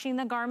you're washing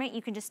the garment,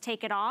 you can just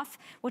take it off,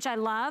 which I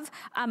love,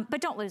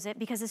 but don't lose it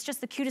because it's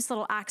just the cutest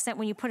little accent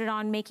when you put it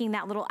on, making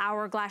that little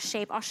hourglass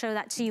shape. I'll show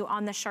that to you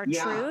on the chartreuse.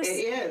 Yeah, it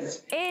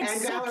is. It's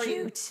and so Valerie,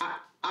 cute.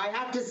 I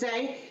have to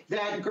say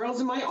that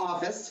girls in my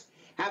office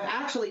have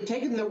actually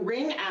taken the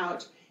ring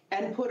out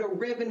and put a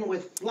ribbon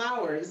with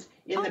flowers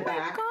in the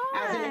back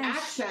as an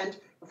accent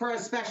for a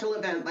special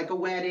event like a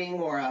wedding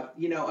or a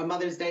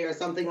Mother's Day or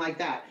something like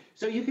that.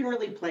 So you can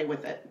really play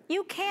with it.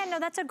 You can. No,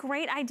 that's a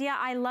great idea.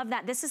 I love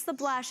that. This is the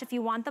blush. If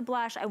you want the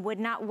blush, I would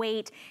not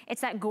wait. It's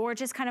that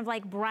gorgeous kind of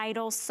like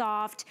bridal,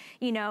 soft,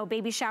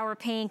 baby shower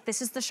pink.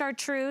 This is the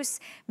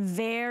chartreuse.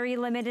 Very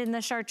limited in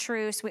the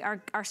chartreuse. We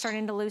are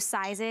starting to lose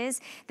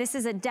sizes. This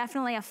is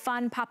definitely a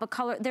fun pop of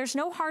color. There's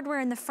no hardware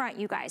in the front,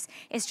 you guys.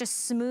 It's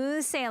just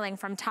smooth sailing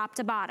from top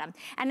to bottom.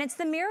 And it's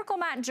the Miracle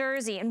Matte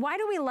jersey. And why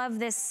do we love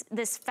this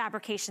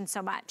fabrication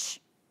so much?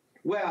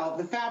 Well,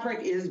 the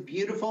fabric is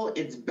beautiful.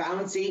 It's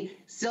bouncy,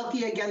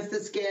 silky against the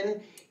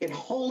skin. It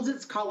holds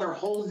its color,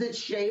 holds its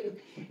shape,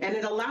 and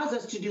it allows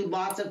us to do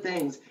lots of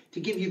things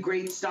to give you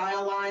great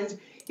style lines.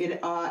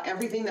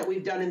 Everything that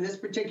we've done in this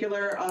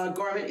particular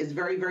garment is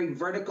very, very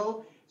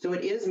vertical, so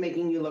it is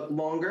making you look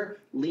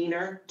longer,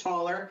 leaner,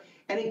 taller,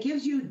 and it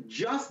gives you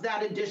just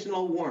that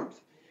additional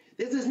warmth.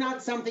 This is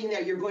not something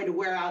that you're going to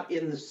wear out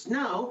in the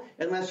snow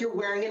unless you're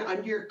wearing it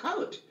under your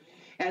coat.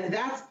 And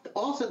that's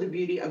also the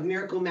beauty of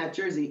Miracle Matte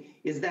jersey,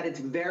 is that it's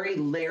very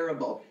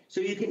layerable.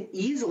 So you can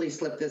easily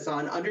slip this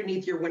on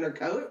underneath your winter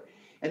coat,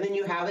 and then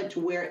you have it to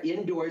wear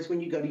indoors when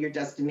you go to your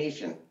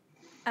destination.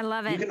 I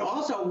love it. You can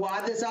also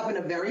wad this up in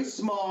a very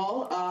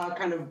small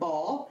kind of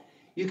ball.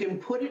 You can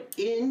put it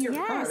in your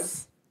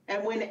purse,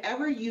 and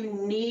whenever you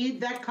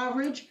need that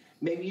coverage,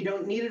 maybe you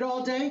don't need it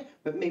all day,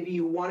 but maybe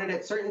you want it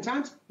at certain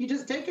times, you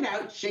just take it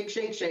out, shake,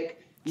 shake, shake.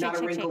 Not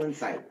a wrinkle in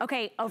sight.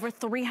 Okay, over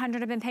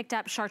 300 have been picked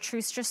up.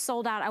 Chartreuse just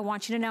sold out. I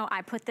want you to know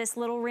I put this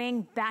little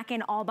ring back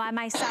in all by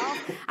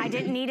myself. I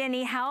didn't need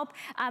any help.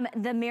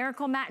 The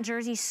Miracle Matte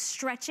jersey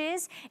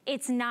stretches.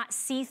 It's not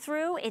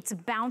see-through. It's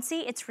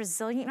bouncy. It's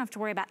resilient. You don't have to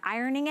worry about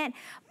ironing it.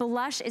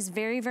 Blush is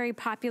very, very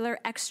popular.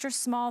 Extra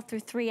small through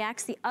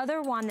 3X. The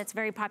other one that's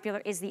very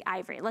popular is the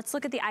ivory. Let's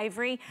look at the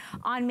ivory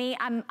on me.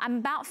 I'm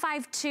about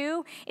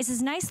 5'2". This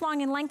is nice,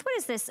 long in length. What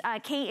is this,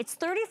 Kate? It's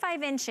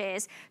 35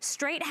 inches.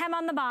 Straight hem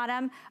on the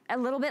bottom. A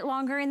little bit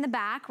longer in the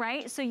back,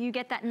 right? So you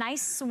get that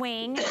nice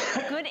swing,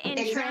 good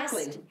interest.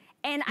 Exactly.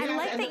 And I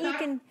like that you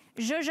can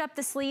zhuzh up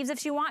the sleeves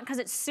if you want, because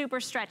it's super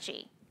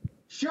stretchy.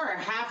 Sure,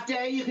 half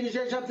day you can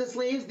zhuzh up the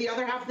sleeves. The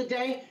other half of the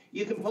day,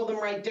 you can pull them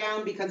right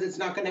down because it's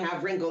not gonna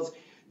have wrinkles.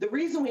 The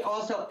reason we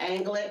also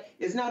angle it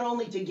is not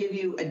only to give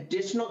you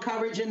additional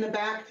coverage in the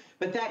back,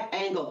 but that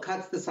angle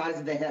cuts the size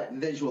of the hip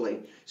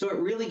visually. So it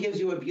really gives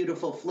you a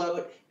beautiful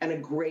float and a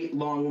great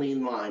long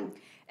lean line.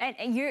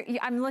 And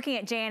I'm looking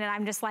at Jan and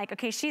I'm just like,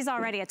 okay, she's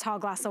already a tall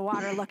glass of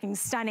water looking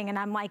stunning. And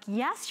I'm like,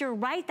 yes, you're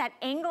right. That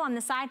angle on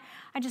the side,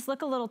 I just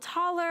look a little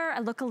taller.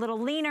 I look a little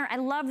leaner. I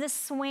love the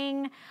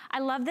swing. I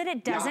love that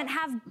it doesn't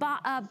have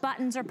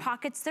buttons or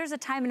pockets. There's a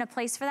time and a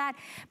place for that.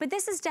 But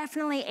this is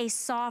definitely a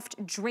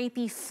soft,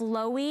 drapey,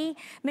 flowy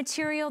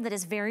material that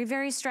is very,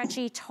 very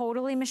stretchy,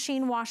 totally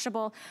machine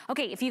washable.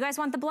 Okay, if you guys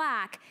want the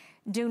black,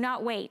 do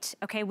not wait,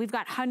 okay? We've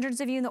got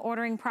hundreds of you in the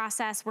ordering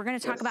process. We're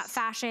gonna talk about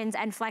fashions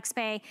and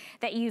FlexPay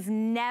that you've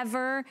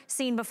never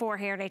seen before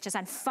here at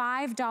HSN.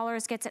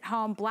 $5 gets it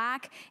home.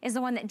 Black is the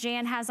one that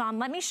Jan has on.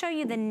 Let me show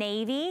you the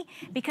navy,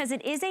 because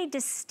it is a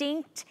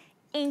distinct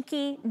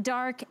inky,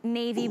 dark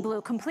navy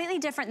blue, completely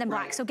different than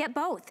black. So get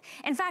both.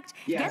 In fact,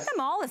 get them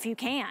all if you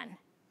can.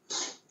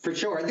 For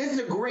sure. This is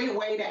a great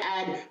way to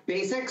add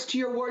basics to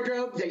your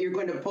wardrobe that you're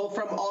going to pull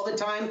from all the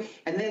time,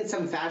 and then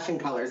some fashion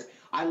colors.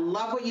 I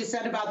love what you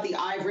said about the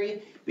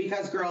ivory,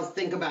 because girls,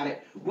 think about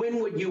it.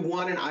 When would you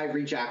want an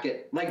ivory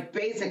jacket? Like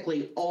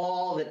basically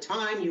all the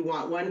time you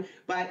want one,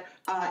 but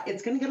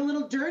it's gonna get a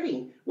little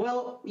dirty.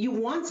 Well, you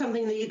want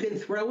something that you can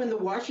throw in the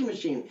washing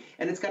machine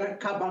and it's gonna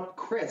come up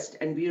crisp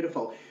and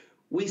beautiful.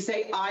 We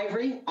say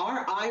ivory.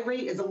 Our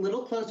ivory is a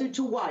little closer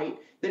to white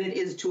than it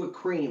is to a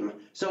cream.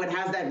 So it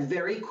has that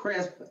very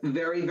crisp,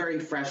 very, very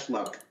fresh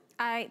look.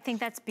 I think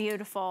that's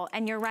beautiful.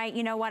 And you're right,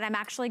 you know what? I'm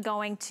actually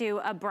going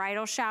to a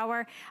bridal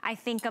shower. I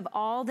think of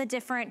all the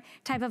different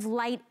type of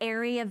light,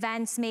 airy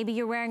events. Maybe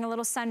you're wearing a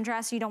little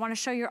sundress, you don't want to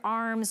show your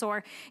arms,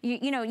 or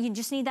you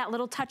just need that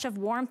little touch of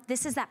warmth.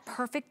 This is that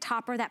perfect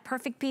topper, that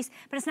perfect piece,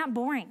 but it's not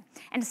boring.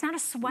 And it's not a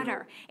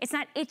sweater. It's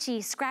not itchy,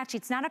 scratchy.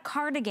 It's not a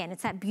cardigan.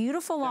 It's that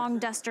beautiful long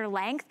duster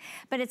length,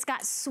 but it's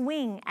got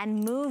swing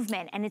and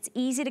movement, and it's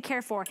easy to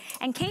care for.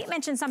 And Kate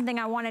mentioned something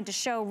I wanted to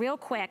show real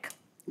quick,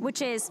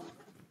 which is,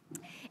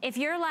 if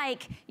you're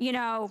like, you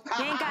know,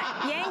 you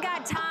ain't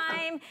got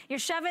time, you're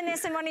shoving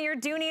this in one of your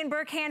Dooney and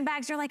Burke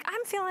handbags, you're like,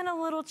 I'm feeling a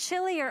little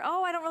chilly, or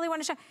oh, I don't really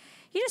want to shove.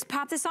 You just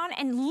pop this on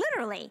and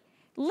literally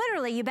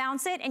you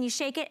bounce it and you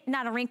shake it,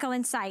 not a wrinkle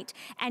in sight.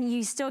 And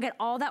you still get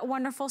all that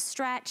wonderful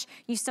stretch.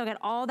 You still get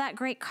all that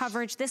great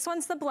coverage. This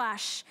one's the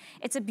blush.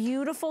 It's a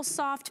beautiful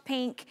soft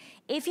pink.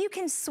 If you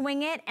can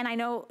swing it, and I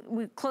know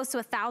close to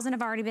 1,000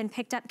 have already been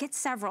picked up, get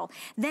several.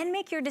 Then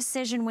make your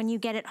decision when you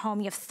get it home.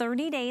 You have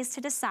 30 days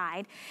to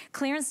decide.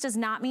 Clearance does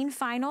not mean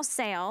final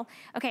sale.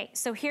 Okay,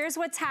 so here's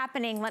what's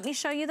happening. Let me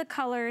show you the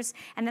colors,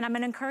 and then I'm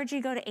gonna encourage you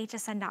to go to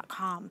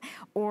hsn.com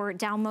or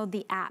download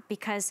the app,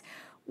 because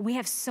we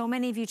have so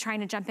many of you trying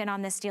to jump in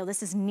on this deal.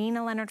 This is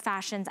Nina Leonard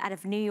Fashions out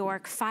of New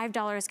York.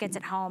 $5 gets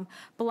it home.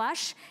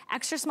 Blush,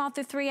 extra small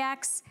through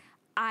 3X.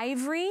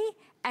 Ivory,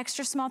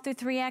 extra small through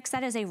 3X.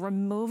 That is a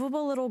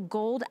removable little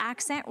gold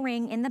accent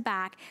ring in the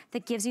back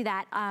that gives you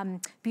that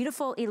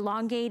beautiful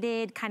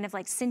elongated, kind of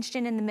like cinched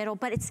in the middle,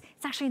 but it's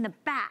actually in the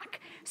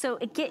back. So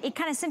it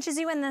kind of cinches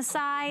you in the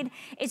side.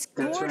 It's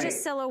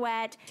gorgeous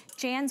silhouette.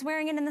 Jan's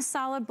wearing it in the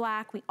solid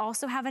black. We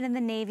also have it in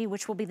the navy,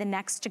 which will be the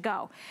next to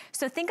go.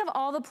 So think of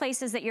all the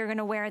places that you're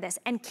gonna wear this,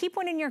 and keep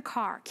one in your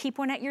car, keep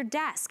one at your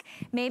desk.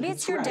 Maybe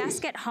it's your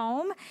desk at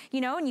home, you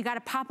know, and you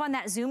gotta pop on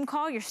that Zoom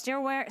call. You're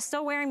still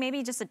wearing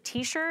maybe just a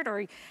t-shirt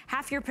or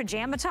half your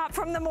pajama top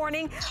from the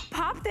morning.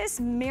 Pop this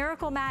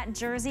Miracle Matte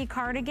jersey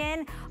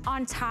cardigan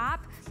on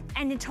top,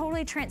 and it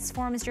totally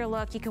transforms your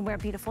look. You can wear a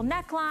beautiful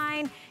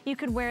neckline. You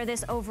could wear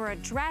this over a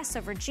dress,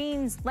 over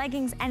jeans,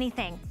 leggings,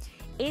 anything.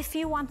 If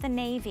you want the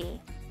navy,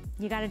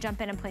 you gotta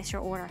jump in and place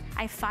your order.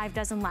 I have 5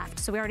 dozen left.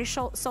 So we already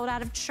sold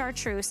out of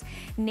chartreuse.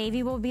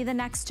 Navy will be the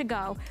next to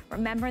go.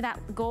 Remember that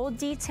gold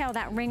detail,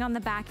 that ring on the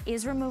back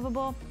is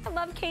removable. I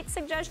love Kate's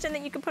suggestion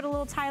that you could put a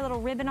little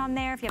little ribbon on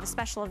there if you have a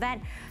special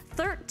event.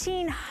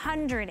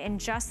 1,300 in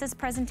just this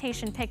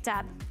presentation picked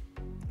up.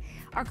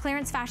 Our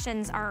clearance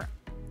fashions are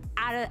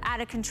out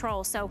of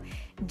control. So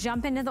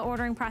jump into the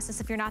ordering process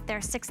if you're not there.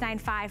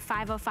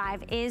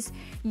 695-505 is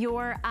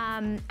your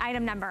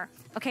item number.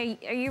 Okay,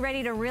 are you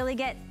ready to really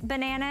get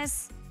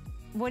bananas?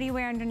 What do you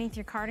wear underneath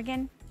your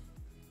cardigan?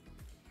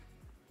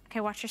 Okay,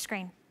 watch your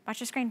screen.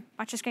 Watch your screen.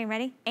 Watch your screen.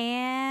 Ready?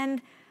 And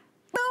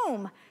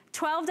boom!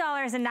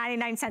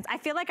 $12.99. I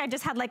feel like I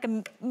just had like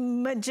a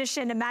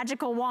magician, a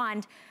magical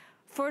wand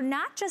for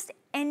not just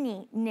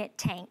any knit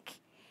tank,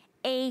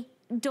 a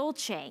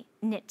Dolce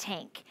knit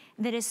tank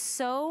that is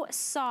so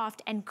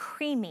soft and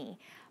creamy,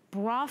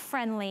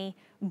 bra-friendly,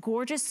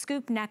 gorgeous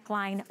scoop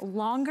neckline,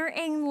 longer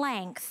in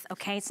length,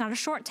 okay? It's not a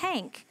short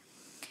tank.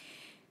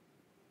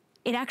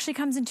 It actually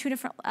comes in two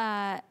different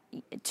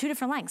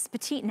lengths,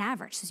 petite and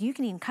average, so you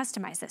can even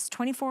customize this.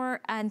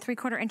 24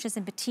 3/4 inches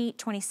in petite,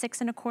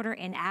 26 1/4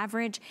 in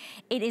average.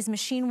 It is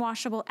machine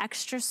washable,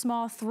 extra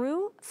small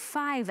through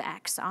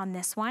 5X on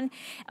this one.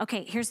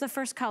 Okay, here's the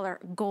first color,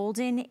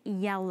 golden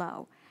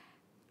yellow.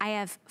 I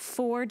have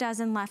 4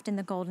 dozen left in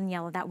the golden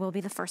yellow. That will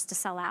be the first to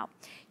sell out.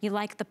 You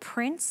like the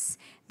prints?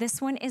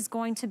 This one is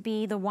going to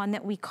be the one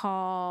that we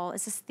call,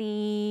 is this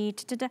the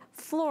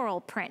floral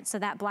print? So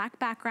that black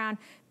background,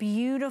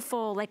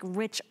 beautiful, like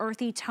rich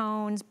earthy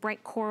tones,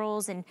 bright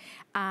corals and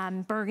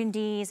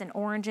burgundies and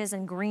oranges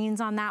and greens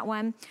on that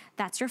one.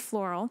 That's your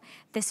floral.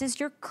 This is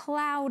your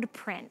cloud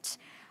print.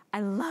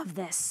 I love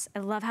this. I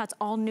love how it's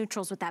all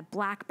neutrals with that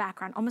black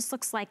background. Almost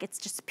looks like it's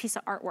just a piece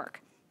of artwork.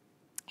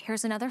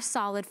 Here's another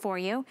solid for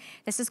you.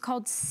 This is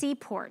called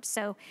Seaport.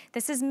 So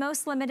this is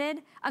most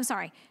limited, I'm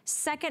sorry,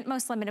 second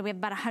most limited. We have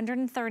about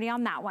 130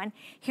 on that one.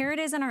 Here it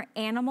is in our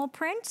animal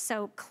print.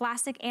 So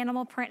classic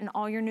animal print in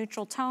all your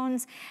neutral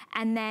tones.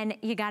 And then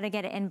you gotta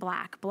get it in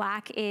black.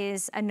 Black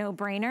is a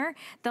no-brainer.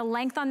 The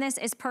length on this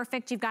is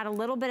perfect. You've got a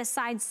little bit of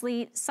side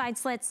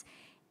slits,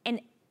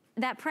 and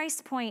that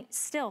price point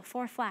still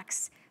 4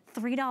 flex.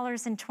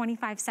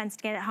 $3.25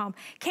 to get it home.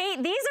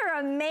 Kate, these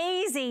are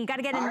amazing. You got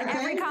to get in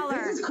every color.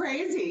 This is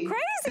crazy. Crazy.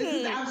 This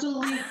is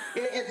absolutely,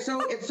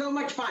 it's so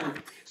much fun.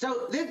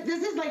 So this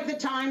is like the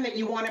time that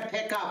you want to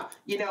pick up,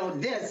 you know,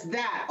 this,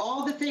 that,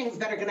 all the things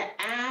that are going to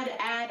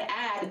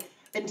add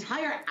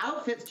entire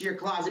outfits to your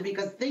closet,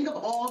 because think of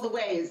all the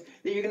ways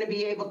that you're going to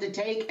be able to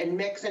take and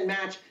mix and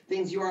match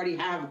things you already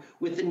have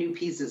with the new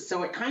pieces.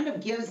 So it kind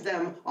of gives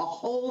them a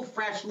whole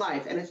fresh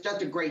life, and it's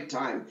just a great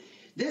time.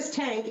 This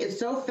tank is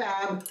so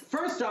fab.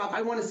 First off,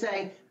 I want to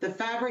say the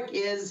fabric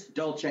is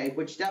Dolce,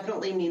 which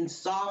definitely means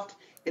soft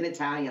in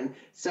Italian.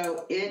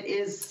 So it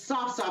is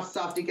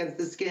soft against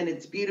the skin.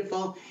 It's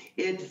beautiful.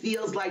 It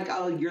feels like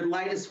your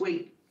lightest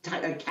weight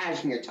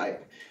cashmere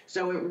type.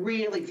 So it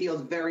really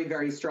feels very,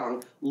 very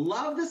strong.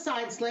 Love the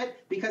side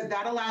slit because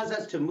that allows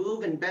us to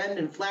move and bend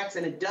and flex,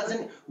 and it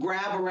doesn't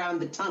grab around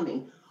the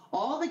tummy.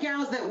 All the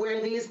gals that wear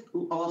these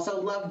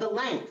also love the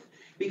length,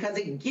 because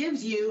it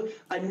gives you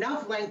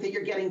enough length that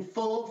you're getting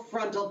full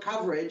frontal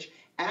coverage,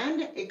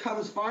 and it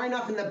comes far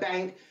enough in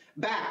the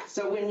back.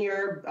 So when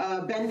you're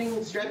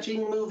bending,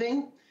 stretching,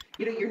 moving,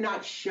 you know, you're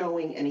not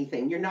showing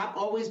anything. You're not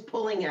always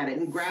pulling at it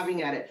and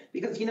grabbing at it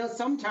because, you know,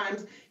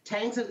 sometimes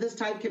tanks of this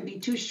type can be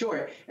too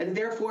short and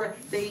therefore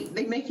they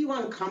make you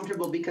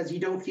uncomfortable because you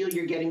don't feel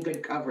you're getting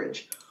good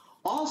coverage.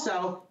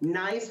 Also,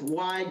 nice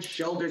wide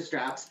shoulder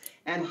straps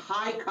and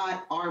high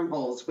cut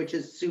armholes, which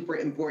is super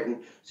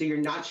important. So you're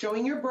not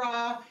showing your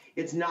bra,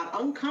 it's not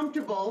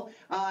uncomfortable,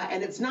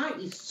 and it's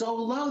not so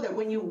low that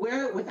when you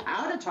wear it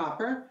without a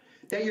topper,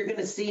 that you're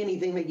gonna see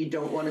anything that you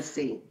don't wanna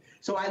see.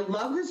 So I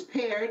love this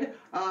paired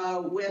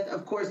with,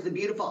 of course, the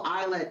beautiful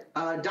eyelet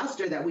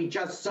duster that we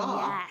just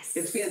saw. Yes.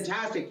 It's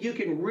fantastic. You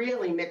can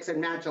really mix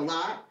and match a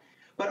lot.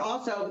 But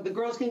also, the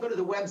girls can go to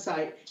the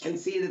website and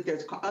see that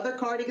there's other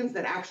cardigans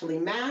that actually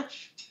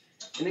match.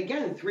 And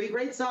again, 3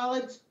 great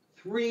solids,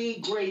 3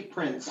 great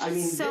prints. I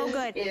mean, so this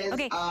good. is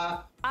Okay.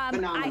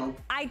 phenomenal.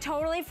 I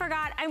totally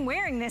forgot I'm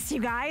wearing this, you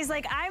guys.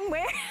 Like, I'm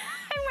wearing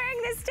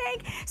this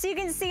tank. So you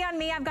can see on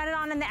me, I've got it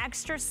on in the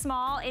extra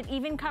small. It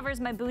even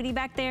covers my booty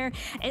back there.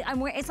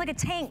 It's like a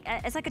tank,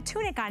 it's like a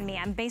tunic on me.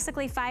 I'm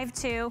basically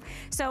 5'2",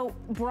 so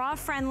bra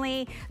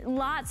friendly,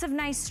 lots of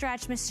nice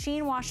stretch,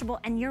 machine washable,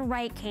 and you're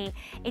right, Kate,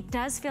 it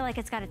does feel like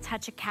it's got a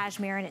touch of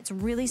cashmere and it's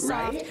really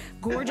soft, right?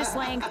 Gorgeous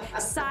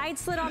length, side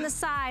slit on the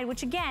side,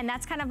 which again,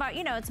 that's kind of our,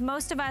 you know, it's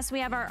most of us, we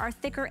have our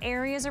thicker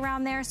areas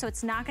around there, so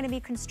it's not gonna be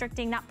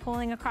constricting, not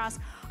pulling across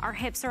our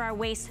hips or our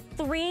waist.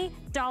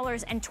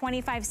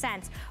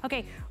 $3.25.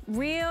 Okay,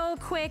 real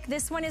quick,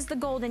 this one is the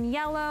golden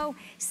yellow,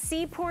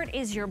 Seaport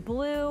is your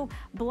blue,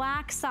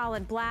 black,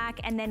 solid black,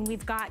 and then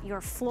we've got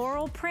your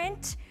floral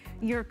print,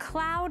 your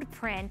cloud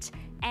print,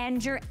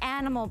 and your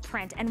animal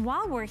print. And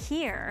while we're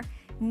here,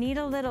 need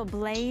a little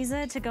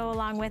blazer to go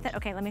along with it.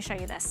 Okay, let me show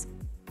you this.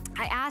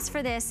 I asked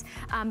for this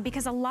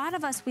because a lot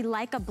of us, we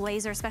like a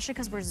blazer, especially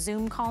because we're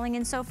Zoom calling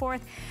and so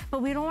forth,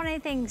 but we don't want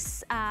anything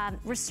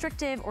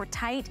restrictive or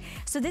tight.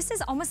 So this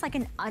is almost like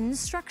an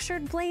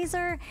unstructured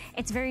blazer.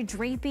 It's very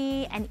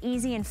drapey and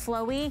easy and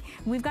flowy.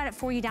 We've got it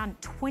for you down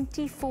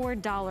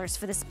 $24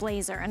 for this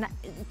blazer. And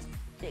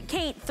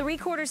Kate,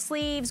 3/4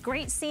 sleeves,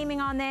 great seaming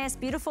on this,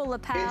 beautiful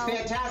lapel. It's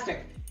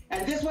fantastic.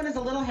 And this one is a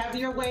little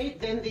heavier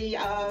weight than the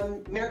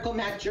Miracle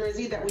Matte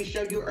jersey that we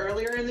showed you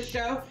earlier in the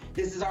show.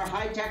 This is our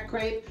high-tech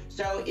crepe,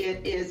 so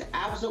it is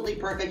absolutely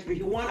perfect if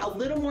you want a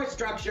little more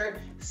structure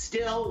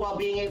still while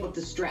being able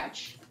to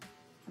stretch.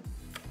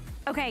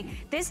 Okay,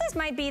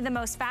 might be the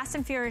most fast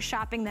and furious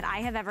shopping that I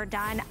have ever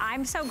done.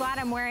 I'm so glad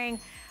I'm wearing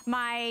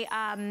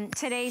my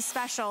today's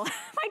special,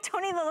 my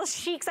Tony Little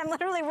Chics. I'm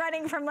literally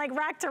running from like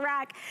rack to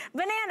rack.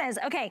 Bananas,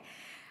 okay.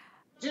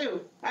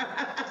 2.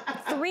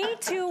 3,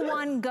 2,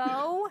 1,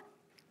 go.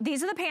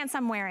 These are the pants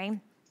I'm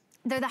wearing.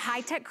 They're the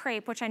high-tech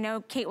crepe, which I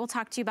know Kate will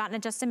talk to you about in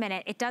just a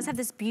minute. It does have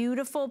this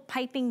beautiful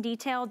piping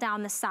detail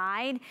down the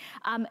side,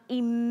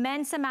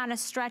 immense amount of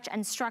stretch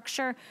and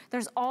structure.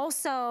 There's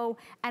also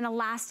an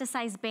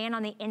elasticized band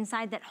on the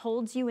inside that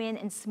holds you in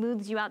and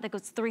smooths you out, that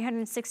goes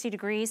 360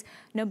 degrees.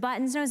 No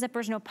buttons, no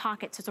zippers, no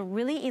pockets. So it's a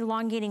really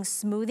elongating,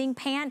 smoothing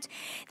pant.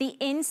 The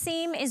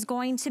inseam is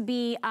going to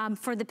be,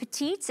 for the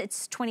petites,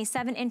 it's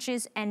 27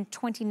 inches and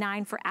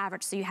 29 for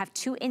average. So you have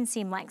 2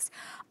 inseam lengths.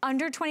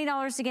 Under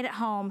 $20 to get it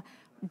home.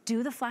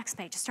 Do the flex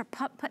pay. Just start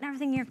putting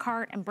everything in your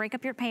cart and break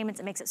up your payments.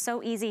 It makes it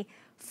so easy.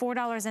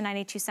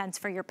 $4.92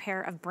 for your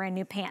pair of brand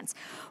new pants.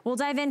 We'll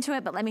dive into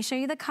it, but let me show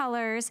you the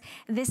colors.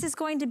 This is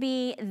going to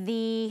be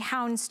the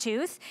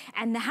houndstooth,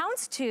 and the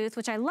houndstooth,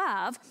 which I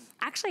love,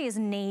 actually is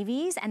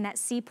navies and that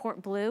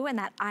Seaport blue and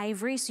that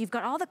ivory. So you've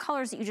got all the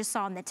colors that you just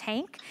saw in the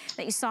tank,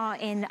 that you saw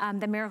in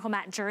the Miracle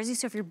Matte jersey.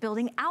 So if you're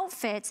building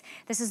outfits,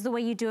 this is the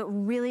way you do it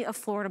really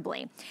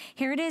affordably.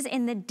 Here it is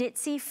in the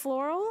ditzy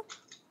floral.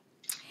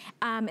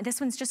 This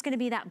one's just gonna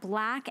be that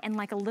black and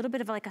like a little bit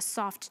of like a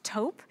soft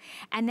taupe.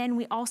 And then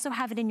we also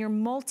have it in your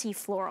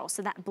multi-floral.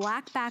 So that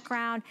black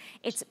background,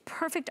 it's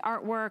perfect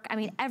artwork. I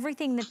mean,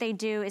 everything that they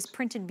do is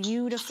printed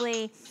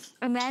beautifully.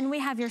 And then we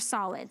have your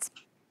solids.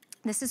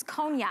 This is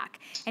cognac,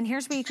 and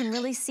here's where you can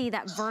really see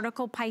that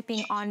vertical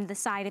piping on the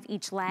side of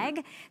each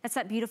leg. That's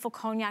that beautiful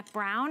cognac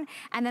brown.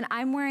 And then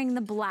I'm wearing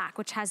the black,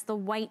 which has the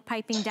white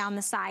piping down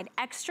the side.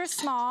 Extra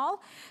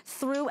small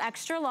through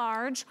extra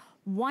large,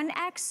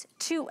 1X,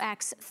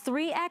 2X,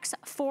 3X,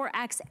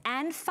 4X,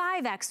 and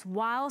 5X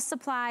while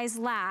supplies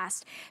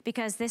last,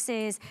 because this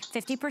is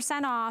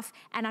 50% off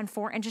and on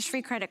 4 interest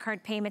free credit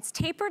card payments.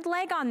 Tapered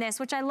leg on this,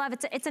 which I love.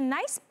 It's a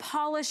nice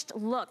polished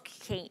look,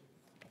 Kate.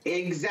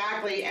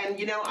 Exactly, and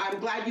you know, I'm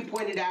glad you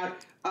pointed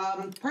out,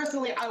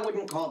 personally, I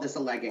wouldn't call this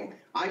a legging.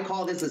 I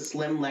call this a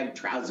slim leg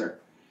trouser.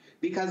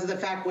 Because of the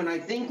fact when I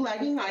think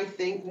legging, I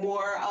think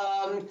more,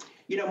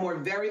 you know, more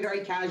very,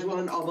 very casual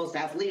and almost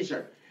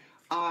athleisure.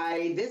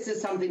 This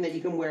is something that you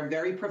can wear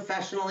very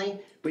professionally,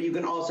 but you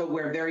can also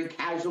wear very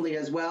casually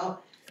as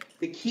well.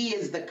 The key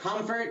is the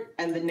comfort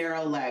and the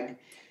narrow leg.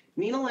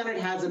 Nina Leonard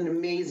has an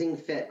amazing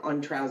fit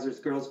on trousers,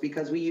 girls,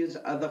 because we use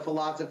the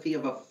philosophy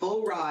of a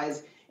full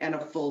rise and a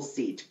full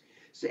seat.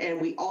 So, and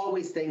we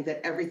always think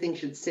that everything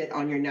should sit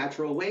on your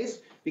natural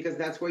waist because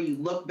that's where you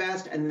look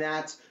best and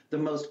that's the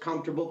most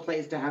comfortable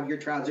place to have your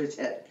trousers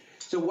hit.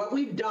 So what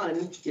we've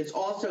done is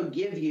also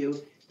give you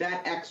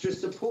that extra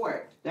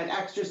support, that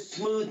extra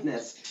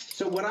smoothness.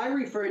 So what I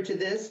refer to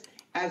this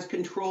as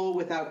control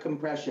without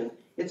compression.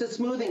 It's a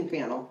smoothing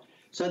panel.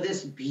 So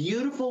this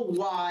beautiful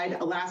wide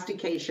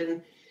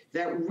elastication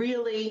that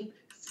really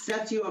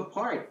sets you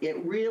apart.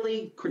 It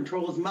really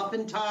controls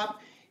muffin top.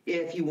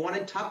 If you want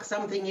to tuck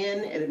something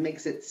in, it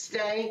makes it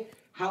stay.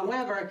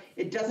 However,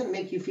 it doesn't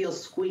make you feel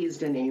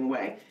squeezed in any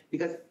way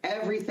because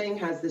everything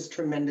has this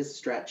tremendous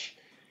stretch.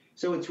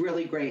 So it's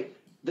really great.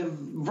 The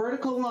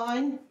vertical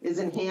line is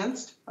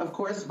enhanced, of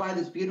course, by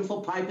this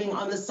beautiful piping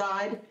on the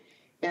side.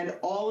 And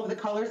all of the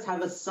colors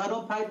have a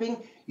subtle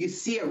piping. You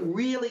see it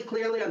really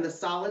clearly on the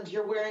solids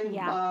you're wearing,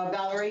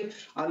 Valerie,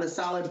 on the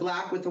solid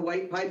black with the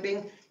white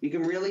piping. You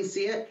can really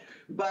see it.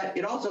 But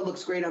it also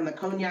looks great on the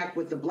cognac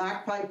with the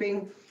black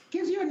piping.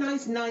 Gives you a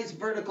nice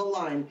vertical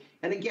line.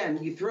 And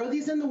again, you throw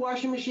these in the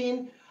washing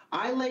machine.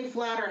 I lay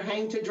flat or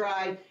hang to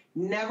dry.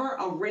 Never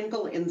a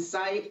wrinkle in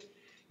sight.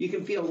 You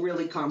can feel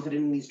really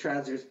confident in these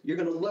trousers. You're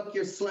gonna look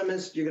your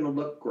slimmest, you're gonna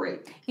look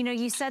great. You know,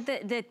 you said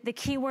that the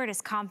key word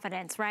is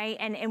confidence, right?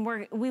 And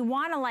we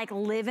wanna like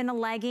live in a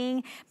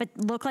legging, but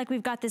look like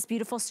we've got this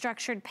beautiful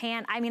structured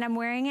pant. I mean, I'm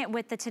wearing it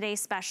with the Today's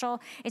Special.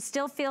 It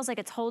still feels like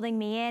it's holding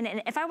me in.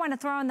 And if I wanna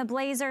throw on the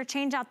blazer,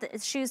 change out the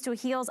shoes to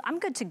heels, I'm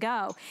good to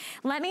go.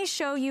 Let me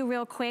show you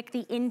real quick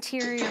the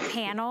interior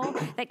panel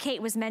that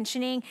Kate was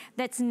mentioning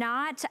that's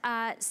not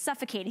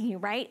suffocating you,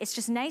 right? It's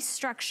just nice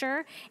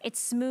structure, it's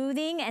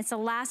smoothing, and it's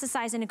elasticized,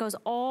 and it goes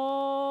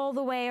all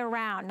the way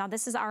around. Now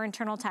this is our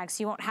internal tag,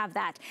 so you won't have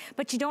that.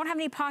 But you don't have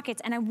any pockets.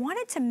 And I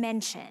wanted to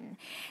mention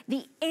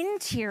the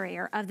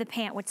interior of the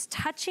pant, what's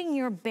touching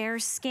your bare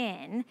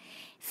skin,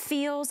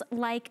 feels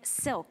like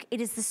silk. It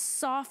is the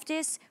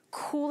softest,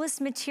 coolest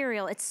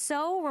material. It's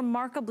so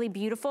remarkably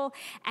beautiful,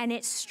 and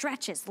it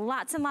stretches,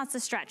 lots and lots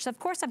of stretch. So of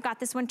course I've got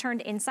this one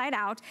turned inside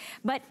out,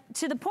 but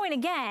to the point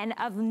again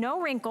of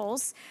no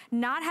wrinkles,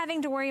 not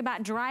having to worry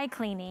about dry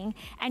cleaning,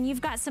 and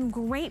you've got some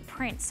great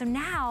prints. So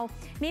now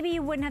maybe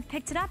you wouldn't have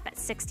picked it up at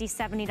 $60,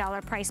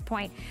 $70 price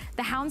point.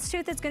 The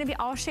houndstooth is gonna be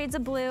all shades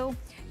of blue.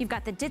 You've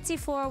got the ditzy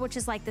floral, which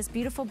is like this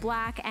beautiful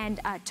black and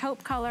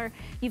taupe color.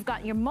 You've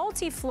got your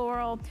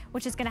multi-floral,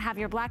 which is gonna have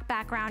your black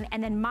background,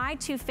 and then my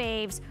two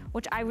faves,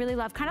 which I really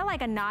love, kind of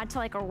like a nod to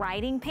like a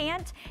riding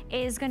pant,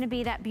 is gonna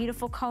be that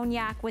beautiful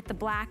cognac with the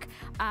black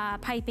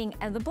piping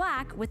and the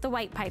black with the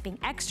white piping.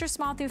 Extra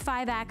small through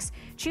 5X.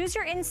 Choose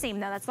your inseam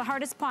though, that's the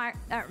hardest part,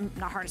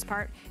 not hardest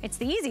part, it's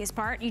the easiest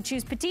part. You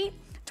choose petite,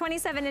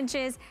 27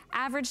 inches,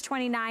 average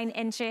 29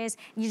 inches.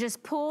 You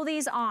just pull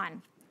these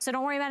on. So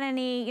don't worry about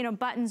any, you know,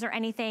 buttons or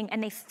anything,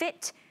 and they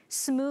fit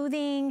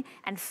smoothing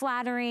and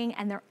flattering,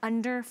 and they're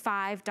under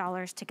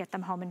 $5 to get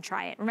them home and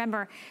try it.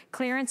 Remember,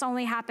 clearance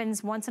only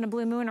happens once in a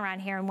blue moon around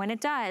here, and when it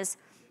does,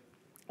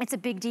 it's a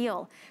big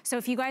deal. So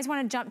if you guys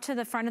wanna jump to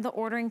the front of the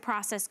ordering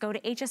process, go to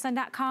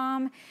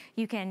hsn.com.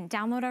 You can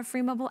download our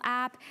free mobile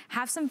app,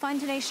 have some fun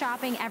today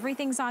shopping.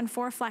 Everything's on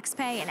 4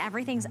 FlexPay, and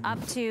everything's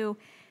up to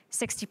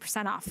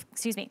 60% off,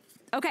 excuse me.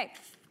 Okay.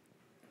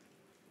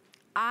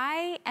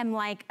 I am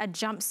like a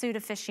jumpsuit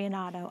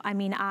aficionado. I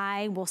mean,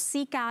 I will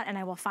seek out and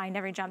I will find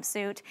every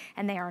jumpsuit,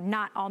 and they are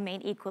not all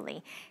made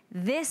equally.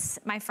 This,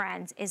 my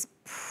friends, is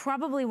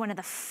probably one of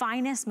the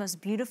finest, most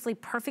beautifully,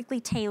 perfectly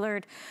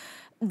tailored.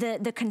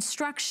 The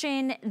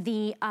construction,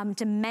 the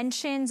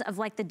dimensions of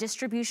like the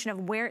distribution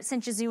of where it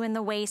cinches you in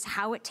the waist,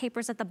 how it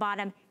tapers at the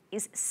bottom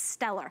is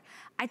stellar.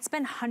 I'd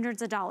spend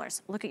hundreds of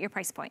dollars. Look at your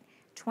price point.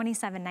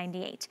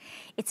 $27.98.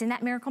 It's in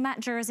that Miracle Matte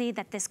jersey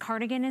that this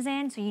cardigan is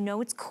in, so you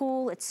know it's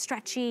cool, it's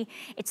stretchy,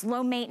 it's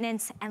low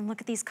maintenance, and look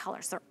at these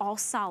colors, they're all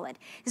solid.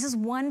 This is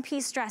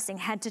one-piece dressing,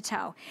 head to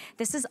toe.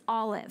 This is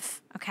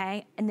olive,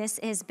 okay? And this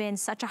has been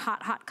such a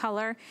hot, hot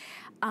color.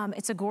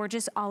 It's a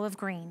gorgeous olive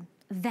green.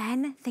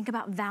 Then think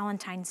about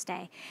Valentine's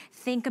Day.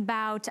 Think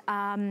about,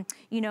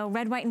 you know,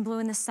 red, white, and blue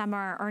in the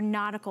summer, or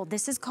nautical.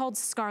 This is called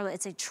scarlet.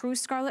 It's a true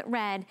scarlet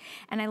red.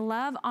 And I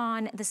love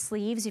on the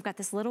sleeves, you've got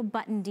this little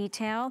button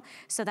detail.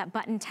 So that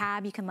button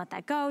tab, you can let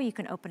that go. You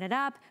can open it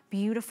up.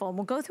 Beautiful. And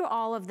we'll go through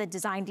all of the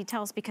design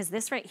details because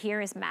this right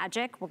here is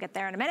magic. We'll get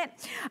there in a minute.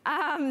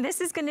 This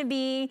is gonna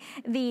be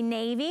the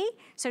navy.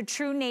 So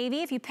true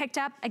navy. If you picked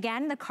up,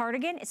 again, the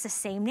cardigan, it's the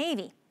same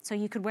navy. So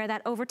you could wear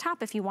that over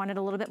top if you wanted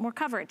a little bit more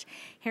coverage.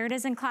 Here it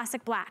is in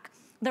classic black.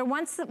 There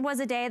once was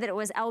a day that it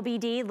was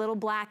LBD, little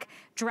black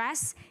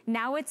dress.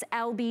 Now it's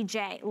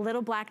LBJ,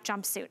 little black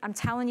jumpsuit. I'm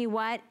telling you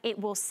what, it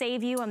will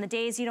save you on the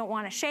days you don't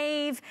want to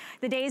shave,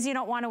 the days you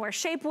don't want to wear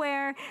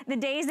shapewear, the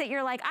days that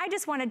you're like, I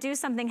just want to do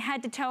something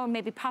head to toe and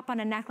maybe pop on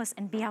a necklace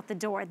and be out the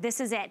door.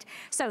 This is it.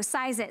 So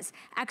sizes,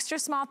 extra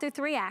small through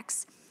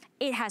 3X.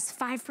 It has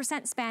 5%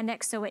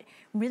 spandex, so it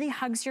really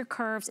hugs your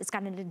curves. It's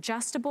got an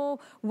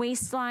adjustable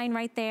waistline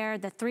right there,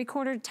 the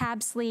 3/4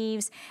 tab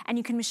sleeves, and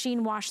you can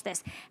machine wash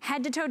this.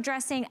 Head to toe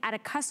dressing at a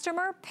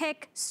customer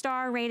pick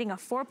star rating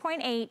of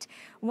 4.8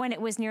 when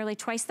it was nearly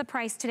twice the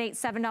price. Today,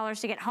 it's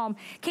 $7 to get home.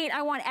 Kate,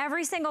 I want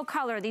every single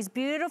color. These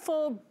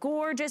beautiful,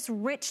 gorgeous,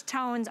 rich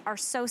tones are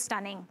so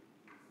stunning.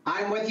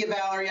 I'm with you,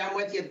 Valerie, I'm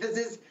with you. This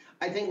is,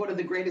 I think, one of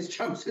the greatest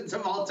jumpsuits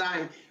of all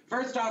time.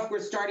 First off,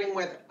 we're starting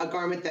with a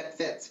garment that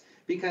fits,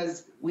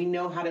 because we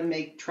know how to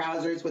make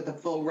trousers with a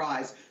full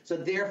rise. So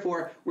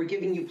therefore, we're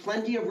giving you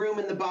plenty of room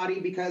in the body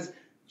because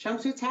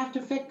jumpsuits have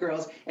to fit,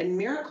 girls. And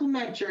Miracle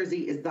Met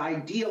jersey is the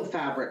ideal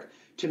fabric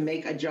to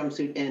make a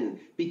jumpsuit in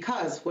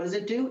because what does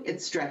it do?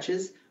 It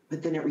stretches,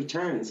 but then it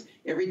returns.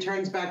 It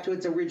returns back to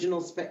its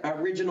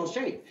original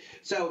shape.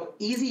 So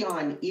easy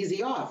on,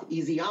 easy off,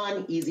 easy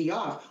on, easy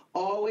off.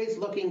 Always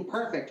looking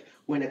perfect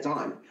when it's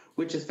on,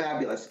 which is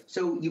fabulous.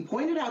 So you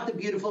pointed out the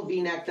beautiful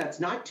V-neck. That's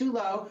not too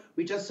low.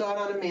 We just saw it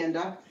on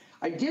Amanda.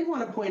 I did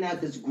want to point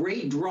out this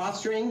great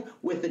drawstring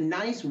with a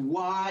nice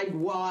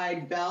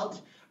wide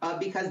belt.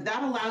 Because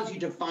that allows you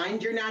to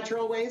find your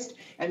natural waist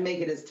and make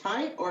it as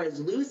tight or as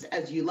loose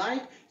as you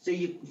like, so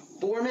you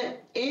form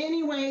it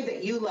any way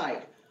that you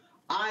like.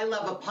 I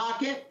love a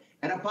pocket,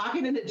 and a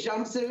pocket in a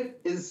jumpsuit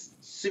is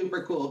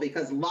super cool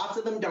because lots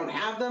of them don't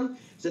have them,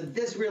 so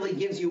this really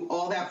gives you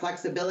all that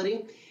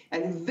flexibility.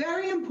 And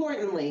very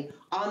importantly,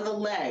 on the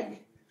leg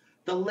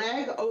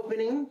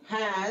opening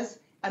has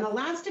an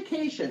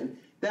elastication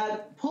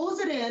that pulls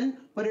it in,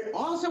 but it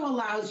also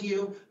allows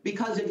you,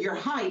 because of your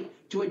height,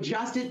 to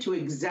adjust it to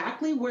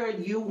exactly where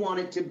you want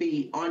it to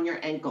be on your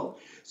ankle.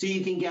 So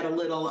you can get a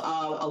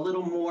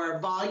little more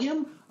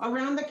volume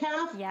around the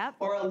calf,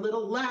 or a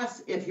little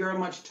less if you're a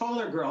much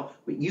taller girl.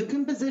 But you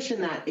can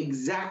position that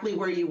exactly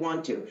where you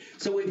want to.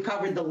 So we've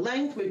covered the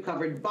length, we've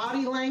covered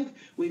body length,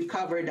 we've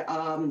covered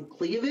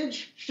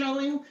cleavage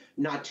showing,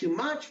 not too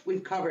much.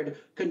 We've covered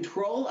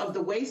control of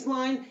the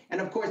waistline, and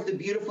of course the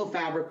beautiful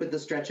fabric with the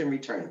stretch and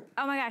return.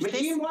 Oh my gosh.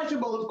 Machine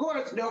washable, of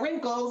course, no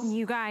wrinkles.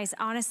 You guys,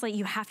 honestly,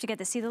 you have to get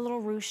this. See the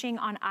little ruching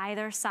on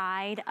either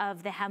side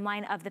of the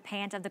hemline of the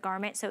pant of the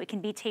garment, so it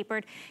can be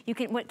tapered. You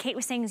can, what Kate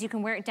was saying is you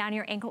can wear it down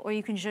your ankle or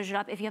you can zhuzh it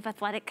up. If you have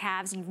athletic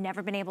calves and you've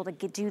never been able to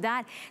do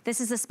that, this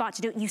is the spot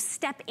to do it. You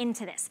step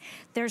into this.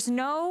 There's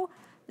no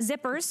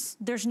zippers,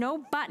 there's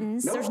no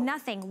buttons, there's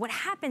nothing. What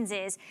happens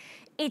is,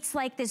 it's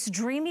like this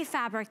dreamy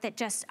fabric that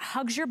just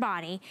hugs your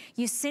body.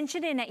 You cinch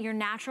it in at your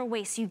natural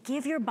waist. You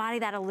give your body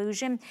that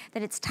illusion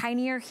that it's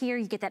tinier here.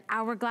 You get that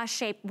hourglass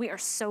shape. We are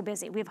so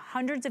busy. We have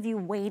hundreds of you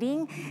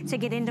waiting to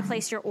get in to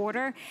place your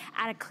order.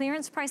 At a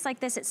clearance price like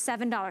this, it's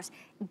 $7.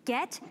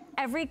 Get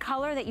every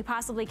color that you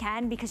possibly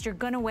can because you're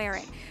gonna wear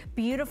it.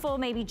 Beautiful,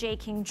 maybe J.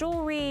 King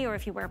jewelry, or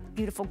if you wear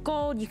beautiful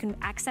gold, you can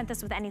accent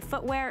this with any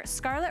footwear.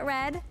 Scarlet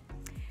red,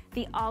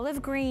 the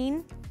olive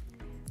green,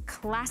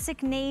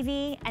 classic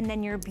navy, and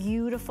then your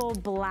beautiful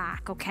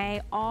black,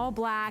 okay? All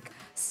black,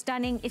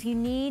 stunning. If you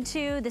need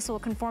to, this will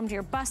conform to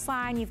your bust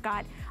line. You've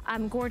got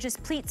gorgeous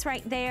pleats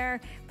right there,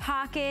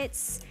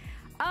 pockets.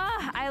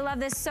 Oh, I love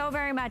this so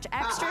very much.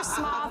 Extra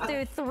small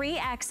through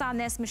 3X on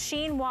this,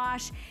 machine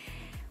wash.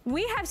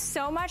 We have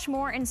so much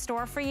more in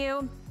store for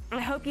you. I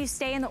hope you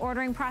stay in the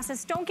ordering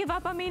process. Don't give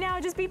up on me now,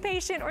 just be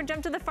patient or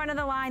jump to the front of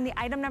the line. The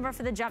item number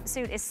for the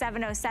jumpsuit is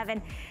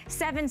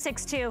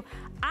 707-762.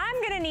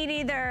 I'm gonna need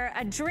either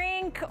a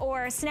drink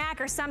or a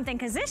snack or something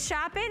because this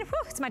shopping,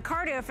 whew, it's my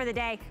cardio for the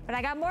day, but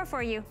I got more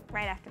for you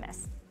right after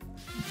this.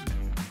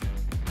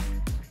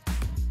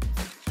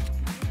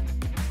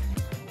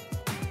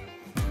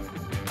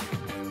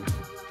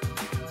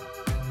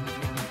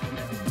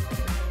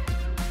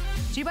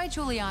 G by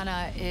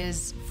Giuliana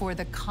is for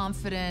the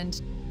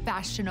confident,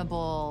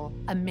 fashionable,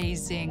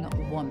 amazing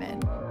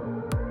woman.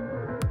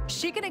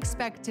 She can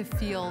expect to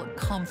feel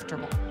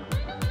comfortable.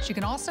 She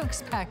can also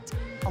expect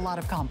a lot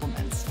of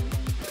compliments.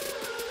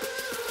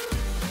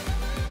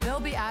 They'll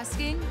be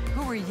asking,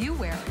 who are you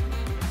wearing?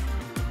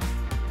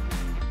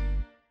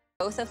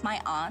 Both of my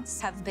aunts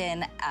have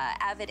been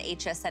avid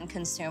HSN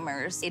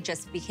consumers. It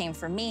just became,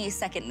 for me,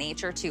 second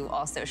nature to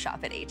also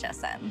shop at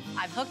HSN.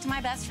 I've hooked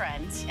my best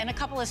friends and a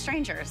couple of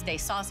strangers. They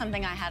saw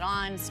something I had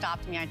on,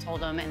 stopped me, I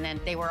told them, and then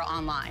they were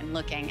online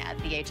looking at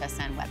the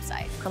HSN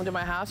website. Come to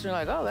my house and you're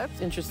like, oh, that's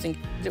interesting.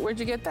 Where'd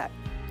you get that?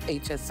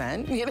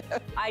 HSN, you know?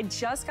 I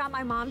just got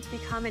my mom to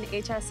become an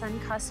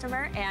HSN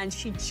customer, and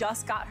she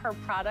just got her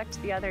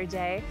product the other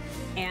day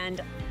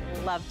and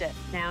loved it.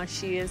 Now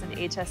she is an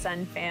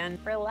HSN fan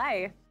for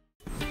life.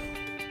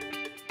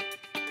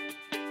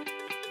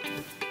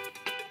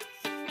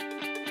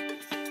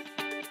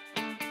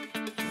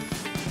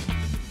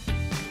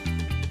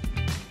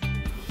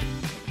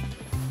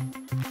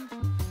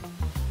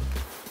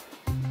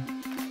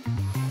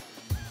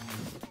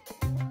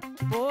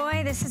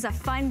 Boy, this is a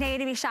fun day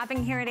to be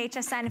shopping here at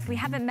HSN. If we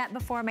haven't met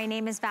before, my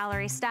name is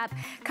Valerie Stepp.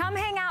 Come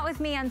hang out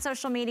with me on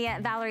social media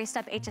at Valerie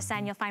Stepp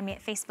HSN. You'll find me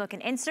at Facebook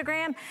and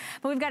Instagram.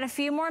 But we've got a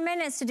few more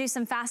minutes to do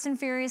some fast and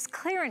furious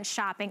clearance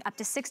shopping, up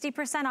to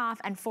 60%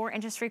 off and 4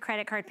 interest-free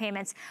credit card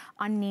payments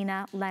on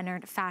Nina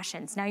Leonard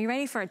fashions. Now, you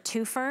ready for a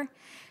twofer?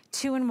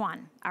 2-in-1,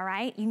 all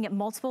right? You can get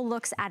multiple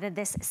looks out of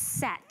this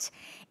set.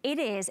 It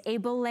is a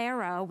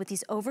bolero with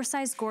these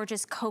oversized,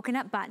 gorgeous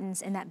coconut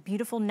buttons in that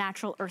beautiful,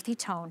 natural, earthy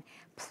tone.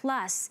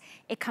 Plus,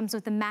 it comes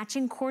with the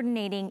matching,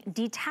 coordinating,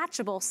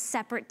 detachable,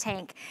 separate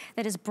tank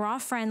that is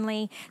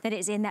bra-friendly, that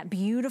is in that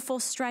beautiful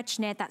stretch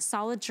knit, that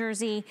solid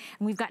jersey,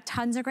 and we've got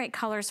tons of great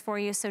colors for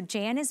you. So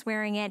Jan is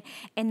wearing it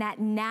in that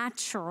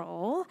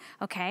natural,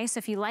 okay? So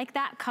if you like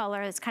that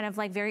color, it's kind of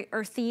like very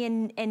earthy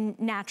and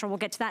natural. We'll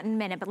get to that in a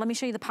minute, but let me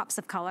show you the pops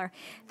of color.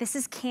 This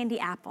is candy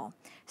apple.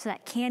 So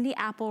that candy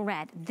apple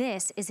red.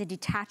 This is a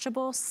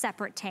detachable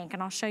separate tank,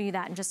 and I'll show you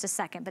that in just a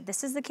second, but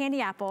this is the candy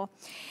apple.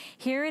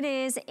 Here it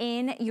is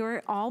in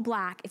your all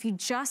black. If you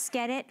just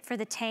get it for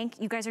the tank,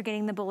 you guys are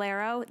getting the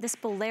bolero. This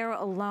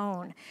bolero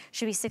alone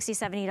should be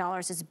 $60,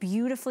 $70. It's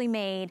beautifully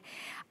made.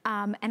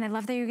 And I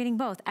love that you're getting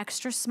both,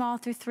 extra small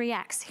through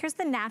 3X. Here's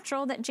the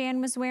natural that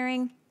Jan was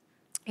wearing.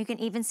 You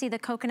can even see the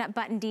coconut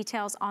button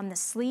details on the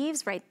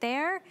sleeves right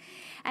there.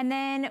 And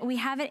then we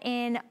have it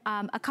in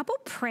a couple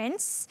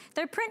prints.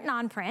 They're print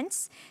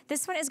non-prints.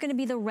 This one is gonna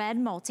be the red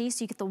multi,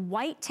 so you get the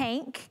white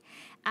tank.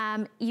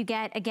 You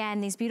get, again,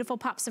 these beautiful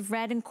pops of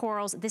red and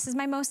corals. This is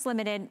my most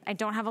limited. I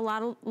don't have a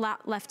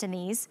lot left in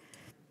these.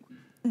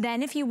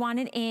 Then if you want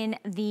it in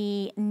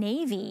the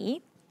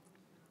navy,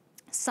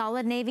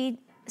 solid navy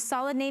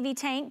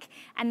tank,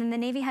 and then the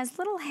navy has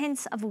little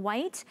hints of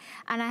white,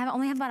 and I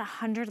only have about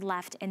 100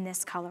 left in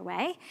this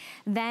colorway.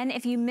 Then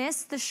if you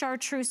missed the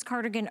chartreuse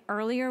cardigan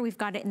earlier, we've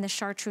got it in the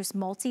chartreuse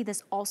multi.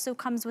 This also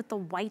comes with the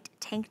white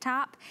tank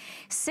top.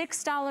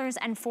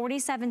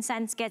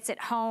 $6.47 gets it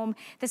home.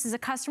 This is a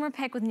customer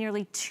pick with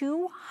nearly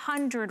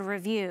 200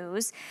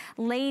 reviews.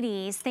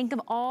 Ladies, think of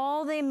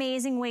all the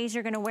amazing ways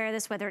you're gonna wear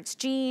this, whether it's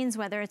jeans,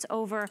 whether it's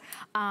over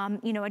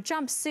you know, a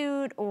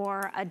jumpsuit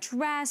or a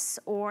dress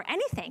or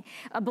anything.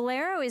 A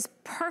bolero is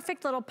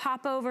perfect little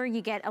popover.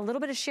 You get a little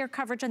bit of sheer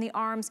coverage on the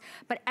arms,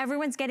 but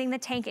everyone's getting the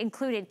tank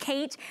included.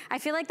 Kate, I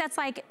feel like that's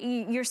like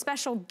your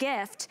special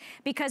gift,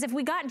 because if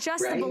we got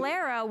just the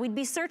bolero, we'd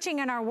be searching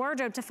in our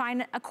wardrobe to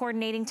find a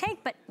coordinating tank,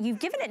 but you've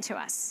given it to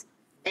us.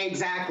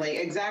 Exactly,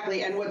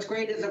 exactly. And what's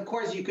great is, of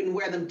course, you can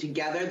wear them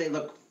together. They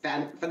look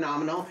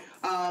phenomenal,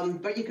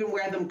 but you can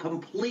wear them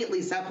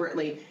completely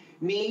separately.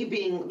 Me,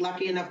 being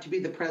lucky enough to be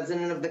the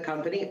president of the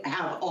company,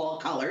 have all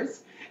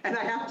colors. And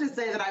I have to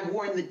say that I've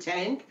worn the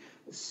tank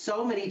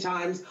so many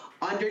times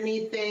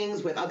underneath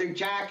things, with other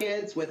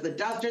jackets, with the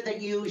duster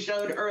that you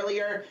showed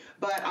earlier.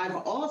 But I've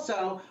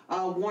also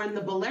worn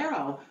the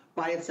bolero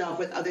by itself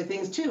with other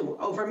things too,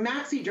 over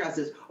maxi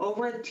dresses,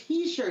 over a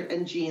t-shirt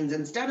and jeans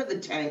instead of the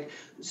tank.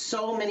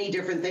 So many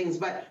different things,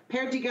 but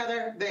paired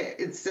together,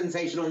 it's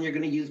sensational, and you're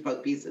going to use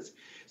both pieces.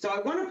 So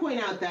I want to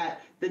point out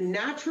that the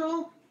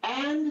natural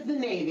and the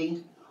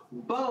navy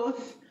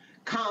both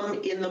come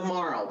in the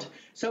marled.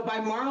 So by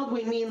marled,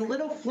 we mean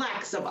little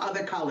flecks of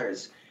other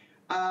colors.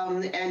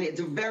 And it's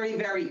very,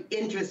 very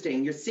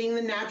interesting. You're seeing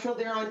the natural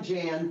there on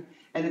Jan,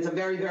 and it's a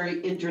very, very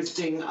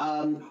interesting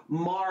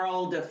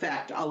marled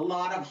effect. A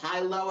lot of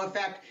high-low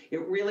effect.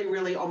 It really,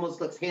 really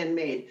almost looks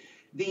handmade.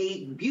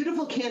 The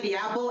beautiful candy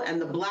apple and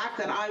the black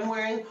that I'm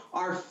wearing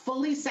are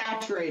fully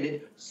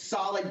saturated,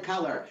 solid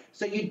color.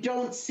 So you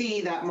don't see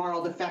that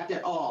marled effect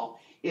at all.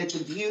 It's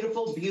a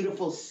beautiful,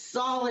 beautiful,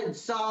 solid,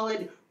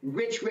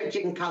 rich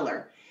in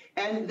color.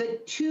 And the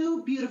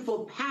two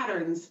beautiful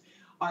patterns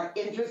are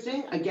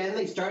interesting. Again,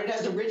 they started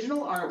as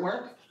original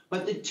artwork,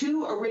 but the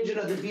two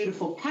the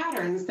beautiful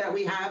patterns that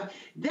we have,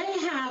 they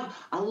have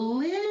a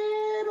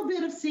little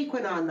bit of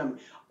sequin on them,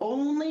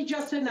 only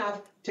just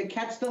enough to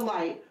catch the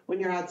light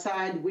when you're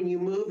outside, when you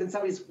move and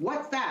somebody's,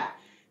 what's that?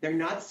 They're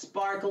not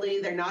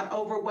sparkly, they're not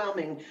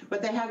overwhelming,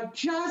 but they have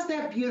just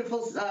that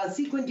beautiful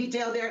sequin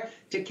detail there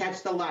to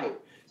catch the light.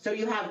 So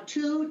you have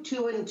two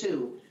and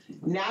two.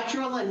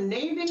 Natural and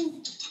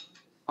navy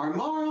are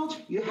marled.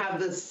 You have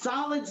the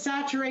solid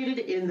saturated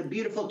in the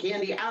beautiful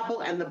candy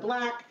apple and the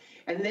black.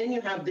 And then you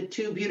have the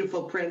two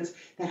beautiful prints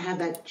that have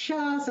that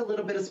just a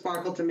little bit of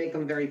sparkle to make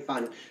them very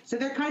fun. So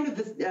they're kind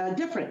of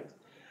different.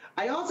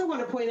 I also want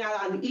to point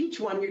out on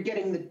each one, you're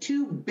getting the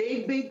two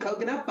big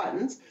coconut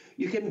buttons.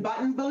 You can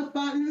button both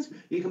buttons.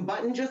 You can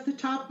button just the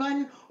top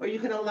button, or you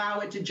can allow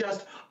it to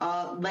just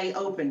lay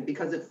open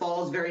because it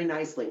falls very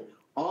nicely.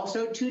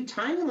 Also, two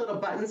tiny little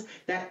buttons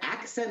that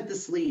accent the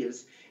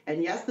sleeves.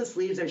 And yes, the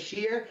sleeves are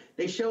sheer.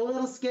 They show a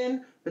little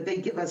skin, but they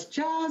give us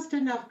just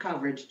enough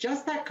coverage,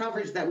 just that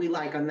coverage that we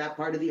like on that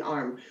part of the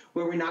arm,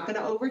 where we're not going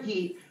to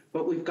overheat,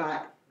 but we've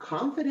got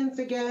confidence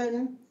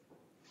again.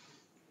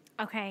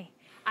 Okay.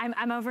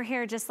 I'm over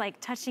here just like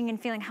touching and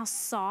feeling how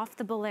soft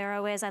the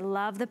bolero is. I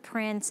love the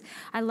prints.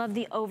 I love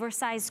the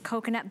oversized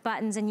coconut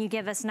buttons, and you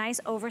give us nice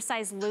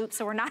oversized loops,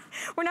 so we're not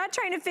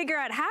trying to figure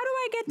out how do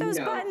I get those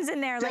buttons in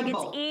there.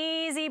 Simple. Like, it's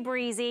easy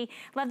breezy.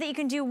 Love that you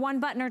can do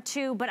one button or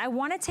two, but I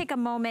want to take a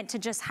moment to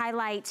just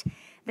highlight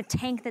the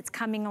tank that's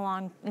coming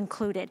along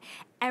included.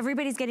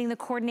 everybody's getting the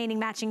coordinating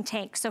matching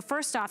tank. So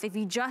first off, if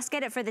you just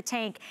get it for the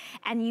tank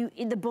and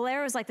the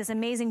bolero is like this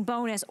amazing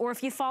bonus, or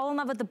if you fall in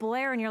love with the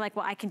bolero and you're like,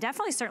 well, I can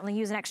definitely certainly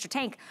use an extra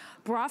tank,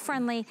 bra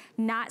friendly,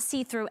 not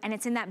see-through, and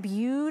it's in that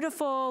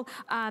beautiful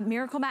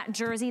Miracle Matte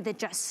jersey that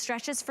just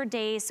stretches for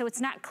days, so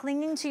it's not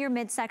clinging to your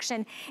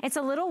midsection. It's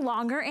a little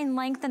longer in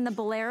length than the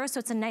bolero, so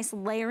it's a nice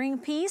layering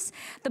piece.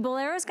 The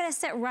bolero is gonna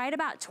sit right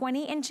about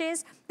 20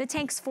 inches. The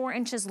tank's 4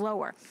 inches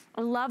lower.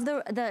 I love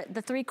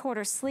the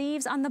 3/4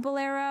 sleeves on the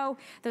bolero,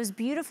 those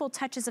beautiful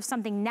touches of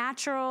something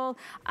natural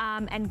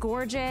and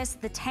gorgeous.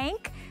 The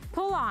tank,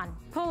 pull on,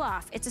 pull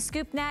off. It's a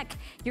scoop neck.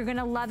 You're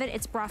gonna love it.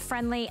 It's bra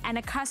friendly and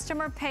a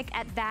customer pick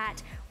at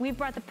that. We've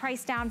brought the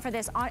price down for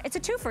this. It's a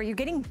twofer, you're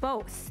getting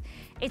both.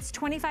 It's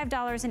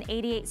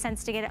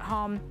 $25.88 to get it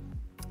home.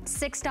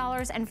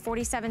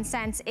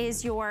 $6.47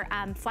 is your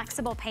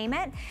flexible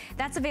payment.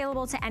 That's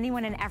available to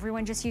anyone and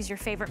everyone. Just use your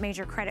favorite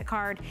major credit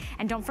card.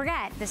 And don't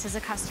forget, this is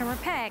a customer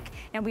pick.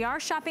 Now we are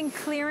shopping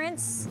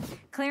clearance.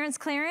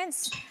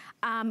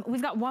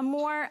 We've got one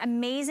more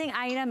amazing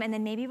item, and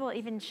then maybe we'll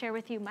even share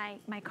with you my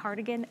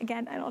cardigan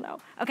again. I don't know.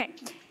 Okay,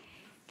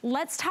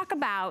 let's talk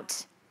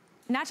about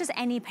not just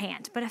any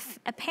pant, but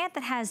a pant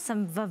that has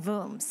some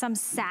vavoom, some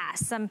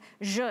sass, some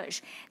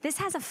zhuzh. This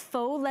has a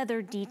faux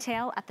leather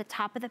detail at the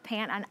top of the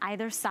pant on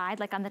either side,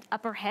 like on the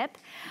upper hip.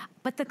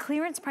 But the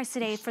clearance price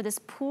today for this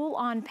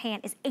pull-on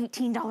pant is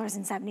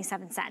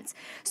 $18.77.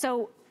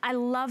 So I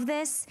love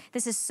this.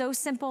 This is so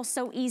simple,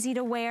 so easy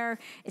to wear.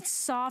 It's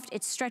soft,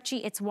 it's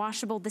stretchy, it's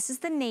washable. This is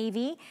the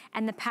navy,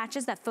 and the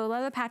patches, that faux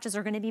leather patches,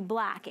 are gonna be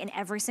black in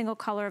every single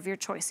color of your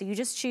choice. So you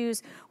just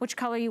choose which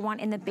color you want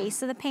in the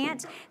base of the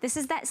pant. This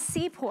is that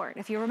Seaport.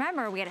 If you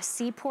remember, we had a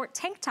Seaport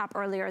tank top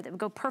earlier that would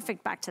go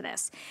perfect back to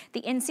this.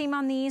 The inseam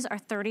on these are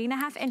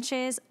 30.5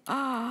 inches.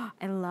 Oh,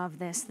 I love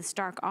this, this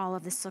dark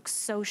olive. This looks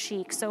so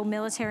chic, so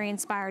military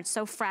inspired,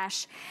 so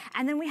fresh.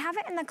 And then we have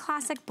it in the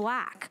classic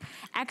black.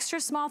 Extra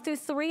small through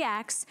 3X,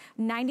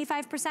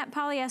 95%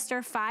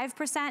 polyester,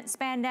 5%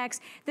 spandex.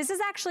 This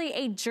is actually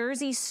a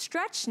jersey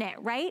stretch knit,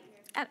 right,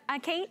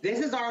 Kate? This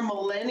is our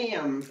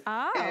Millennium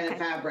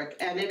fabric,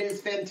 and it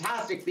is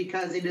fantastic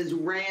because it is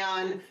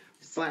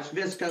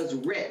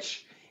rayon/viscose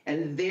rich,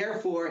 and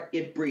therefore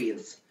it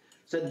breathes.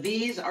 So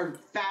these are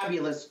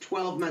fabulous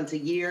 12 months a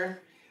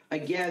year.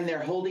 Again, they're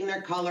holding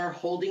their color,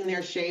 holding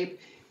their shape.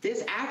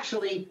 This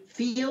actually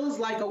feels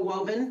like a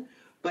woven,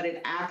 but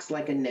it acts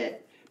like a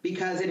knit,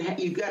 because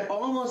you got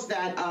almost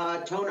that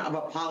tone of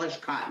a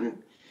polished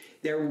cotton.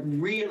 They're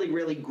really,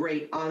 really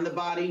great on the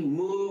body,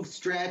 move,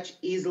 stretch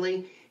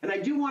easily. And I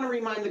do want to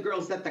remind the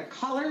girls that the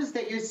colors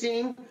that you're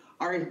seeing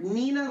are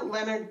Nina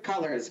Leonard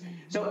colors.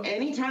 So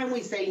anytime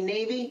we say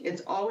navy,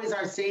 it's always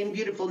our same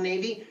beautiful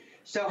navy.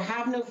 So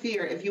have no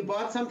fear. If you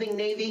bought something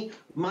navy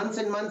months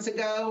and months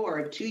ago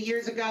or 2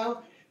 years ago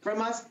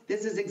from us,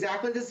 this is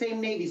exactly the same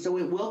navy. So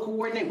it will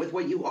coordinate with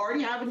what you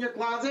already have in your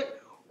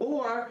closet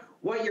or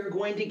what you're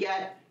going to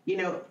get, you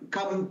know,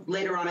 come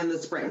later on in the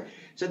spring.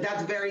 So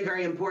that's very,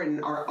 very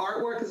important. Our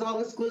artwork is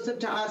all exclusive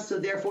to us, so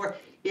therefore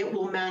it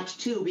will match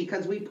too,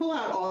 because we pull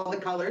out all the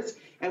colors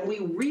and we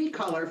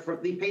recolor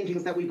from the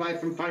paintings that we buy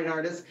from fine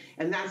artists,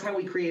 and that's how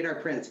we create our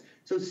prints.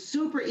 So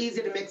super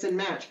easy to mix and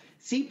match.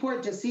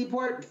 Seaport to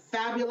Seaport,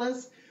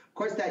 fabulous. Of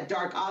course, that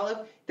dark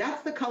olive,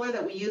 that's the color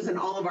that we use in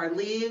all of our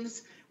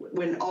leaves,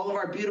 when all of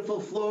our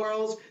beautiful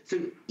florals.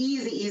 So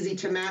easy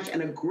to match,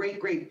 and a great,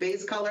 great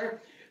base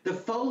color. The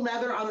faux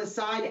leather on the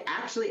side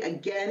actually,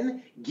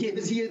 again,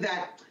 gives you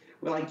that,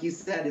 well, like you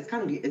said,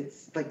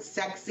 it's like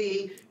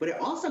sexy, but it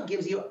also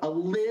gives you a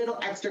little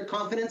extra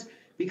confidence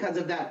because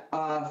of that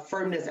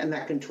firmness and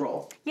that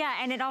control. Yeah,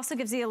 and it also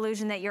gives the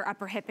illusion that your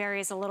upper hip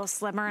area is a little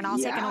slimmer, and I'll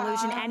take an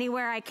illusion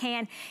anywhere I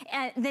can.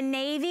 The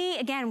navy,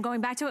 again,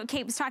 going back to what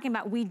Kate was talking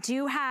about, we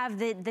do have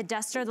the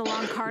duster, the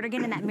long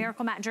cardigan, and that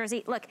Miracle Matte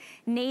jersey. Look,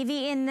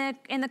 navy in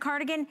the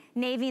cardigan,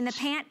 navy in the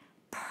pant,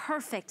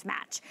 perfect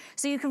match.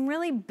 So you can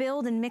really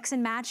build and mix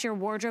and match your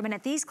wardrobe. And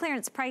at these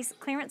clearance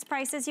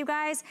prices, you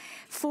guys,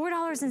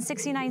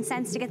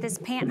 $4.69 to get this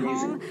pant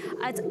home.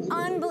 It's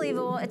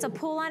unbelievable. It's a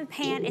pull-on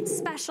pant. It's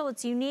special.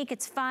 It's unique.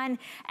 It's fun.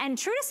 And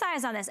true to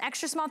size on this,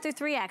 extra small through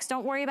 3X.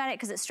 Don't worry about it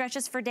because it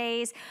stretches for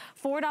days.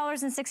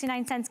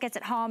 $4.69 gets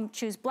it home.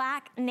 Choose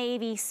black,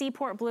 navy,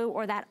 Seaport blue,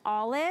 or that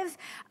olive.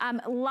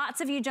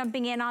 Lots of you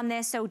jumping in on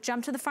this, so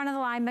jump to the front of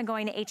the line by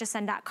going to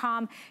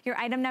hsn.com. Your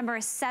item number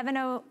is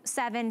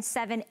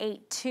 707782.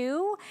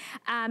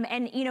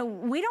 And you know,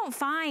 we don't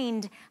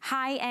find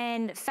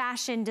high-end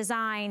fashion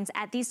designs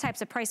at these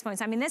types of price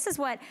points. I mean, this is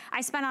what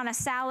I spent on a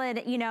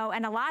salad, you know,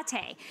 and a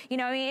latte. You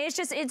know, I mean,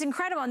 it's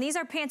incredible. And these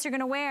are pants you're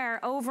gonna wear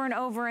over and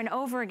over and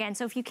over again.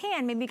 So if you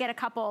can, maybe get a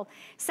couple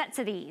sets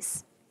of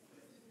these.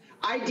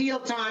 Ideal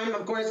time,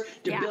 of course,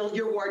 to build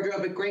your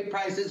wardrobe at great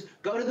prices.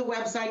 Go to the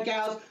website,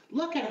 gals.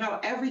 Look at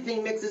how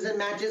everything mixes and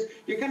matches.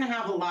 You're gonna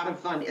have a lot of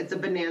fun. It's a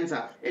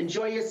bonanza.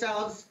 Enjoy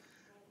yourselves.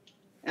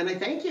 And I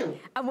thank you.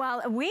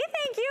 Well, we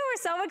thank you.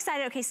 We're so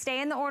excited. Okay,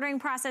 stay in the ordering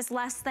process.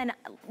 Less than,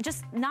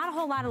 just not a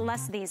whole lot of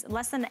less of these.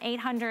 Less than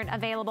 800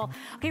 available.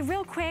 Okay,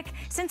 real quick,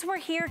 since we're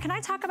here, can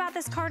I talk about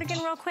this cardigan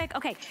real quick?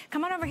 Okay,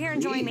 come on over here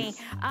and join me.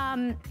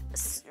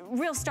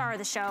 Real star of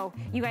the show.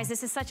 You guys,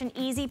 this is such an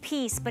easy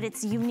piece, but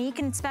it's unique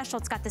and special.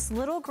 It's got this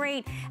little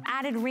great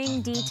added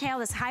ring detail,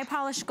 this high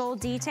polished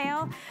gold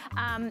detail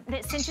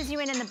that cinches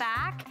you in the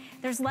back.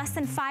 There's less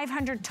than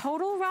 500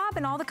 total, Rob,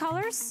 in all the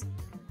colors.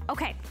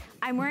 Okay,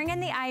 I'm wearing in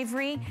the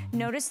ivory.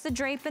 Notice the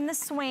drape and the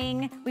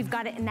swing. We've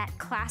got it in that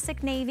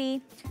classic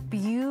navy.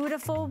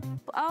 Beautiful.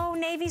 Oh,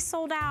 navy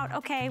sold out.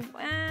 Okay,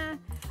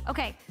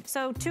 okay,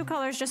 so 2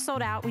 colors just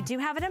sold out. We do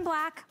have it in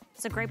black.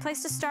 It's a great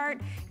place to start.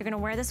 You're gonna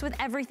wear this with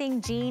everything,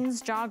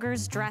 jeans,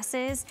 joggers,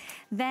 dresses.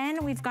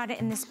 Then we've got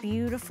it in this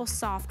beautiful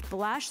soft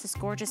blush, this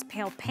gorgeous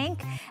pale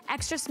pink.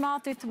 Extra small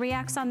through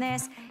 3X on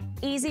this.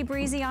 Easy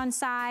breezy on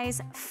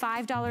size,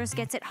 $5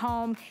 gets it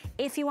home.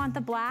 If you want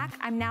the black,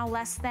 I'm now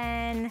less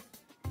than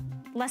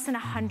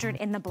 100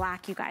 in the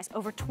black, you guys.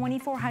 Over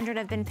 2,400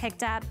 have been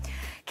picked up.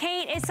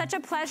 Kate, it's such a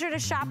pleasure to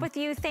shop with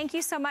you. Thank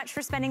you so much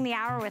for spending the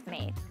hour with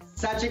me.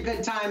 Such a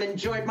good time.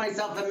 Enjoyed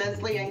myself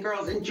immensely. And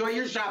girls, enjoy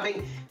your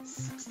shopping.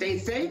 Stay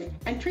safe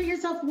and treat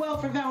yourself well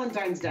for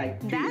Valentine's Day.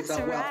 Treat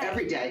yourself well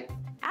every day.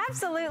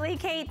 Absolutely,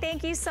 Kate.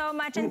 Thank you so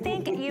much. And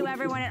thank you,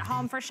 everyone at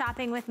home, for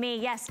shopping with me.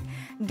 Yes,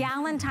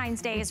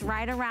 Galentine's Day is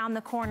right around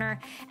the corner.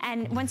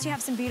 And once you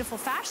have some beautiful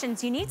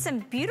fashions, you need some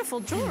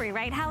beautiful jewelry,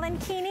 right, Helen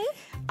Keeney?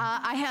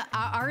 I'm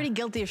already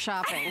guilty of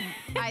shopping.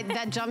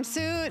 That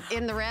jumpsuit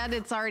in the red,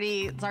 it's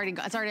already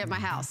at my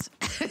house.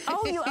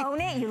 Oh, you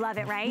own it? You love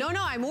it, right? No,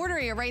 I'm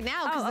ordering it right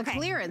now because the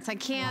clearance. I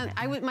can't.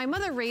 My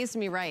mother raised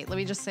me right. Let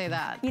me just say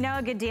that. You know,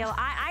 a good deal.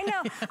 I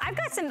know. I've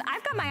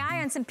got my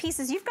eye on some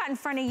pieces you've got in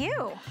front of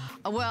you.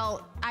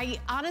 Well, I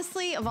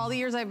honestly, of all the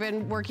years I've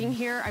been working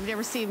here, I've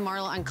never seen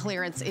Marla on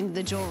clearance in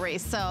the jewelry.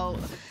 So.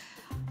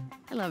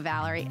 I love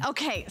Valerie.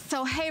 Okay,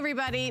 so hey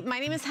everybody, my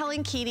name is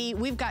Helen Keaty.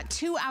 We've got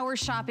 2 hours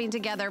shopping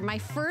together. My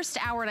first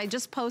hour, and I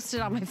just posted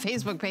on my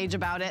Facebook page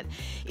about it,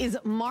 is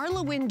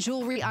Marla Wynn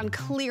jewelry on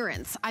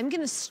clearance. I'm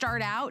gonna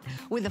start out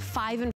with a 5 and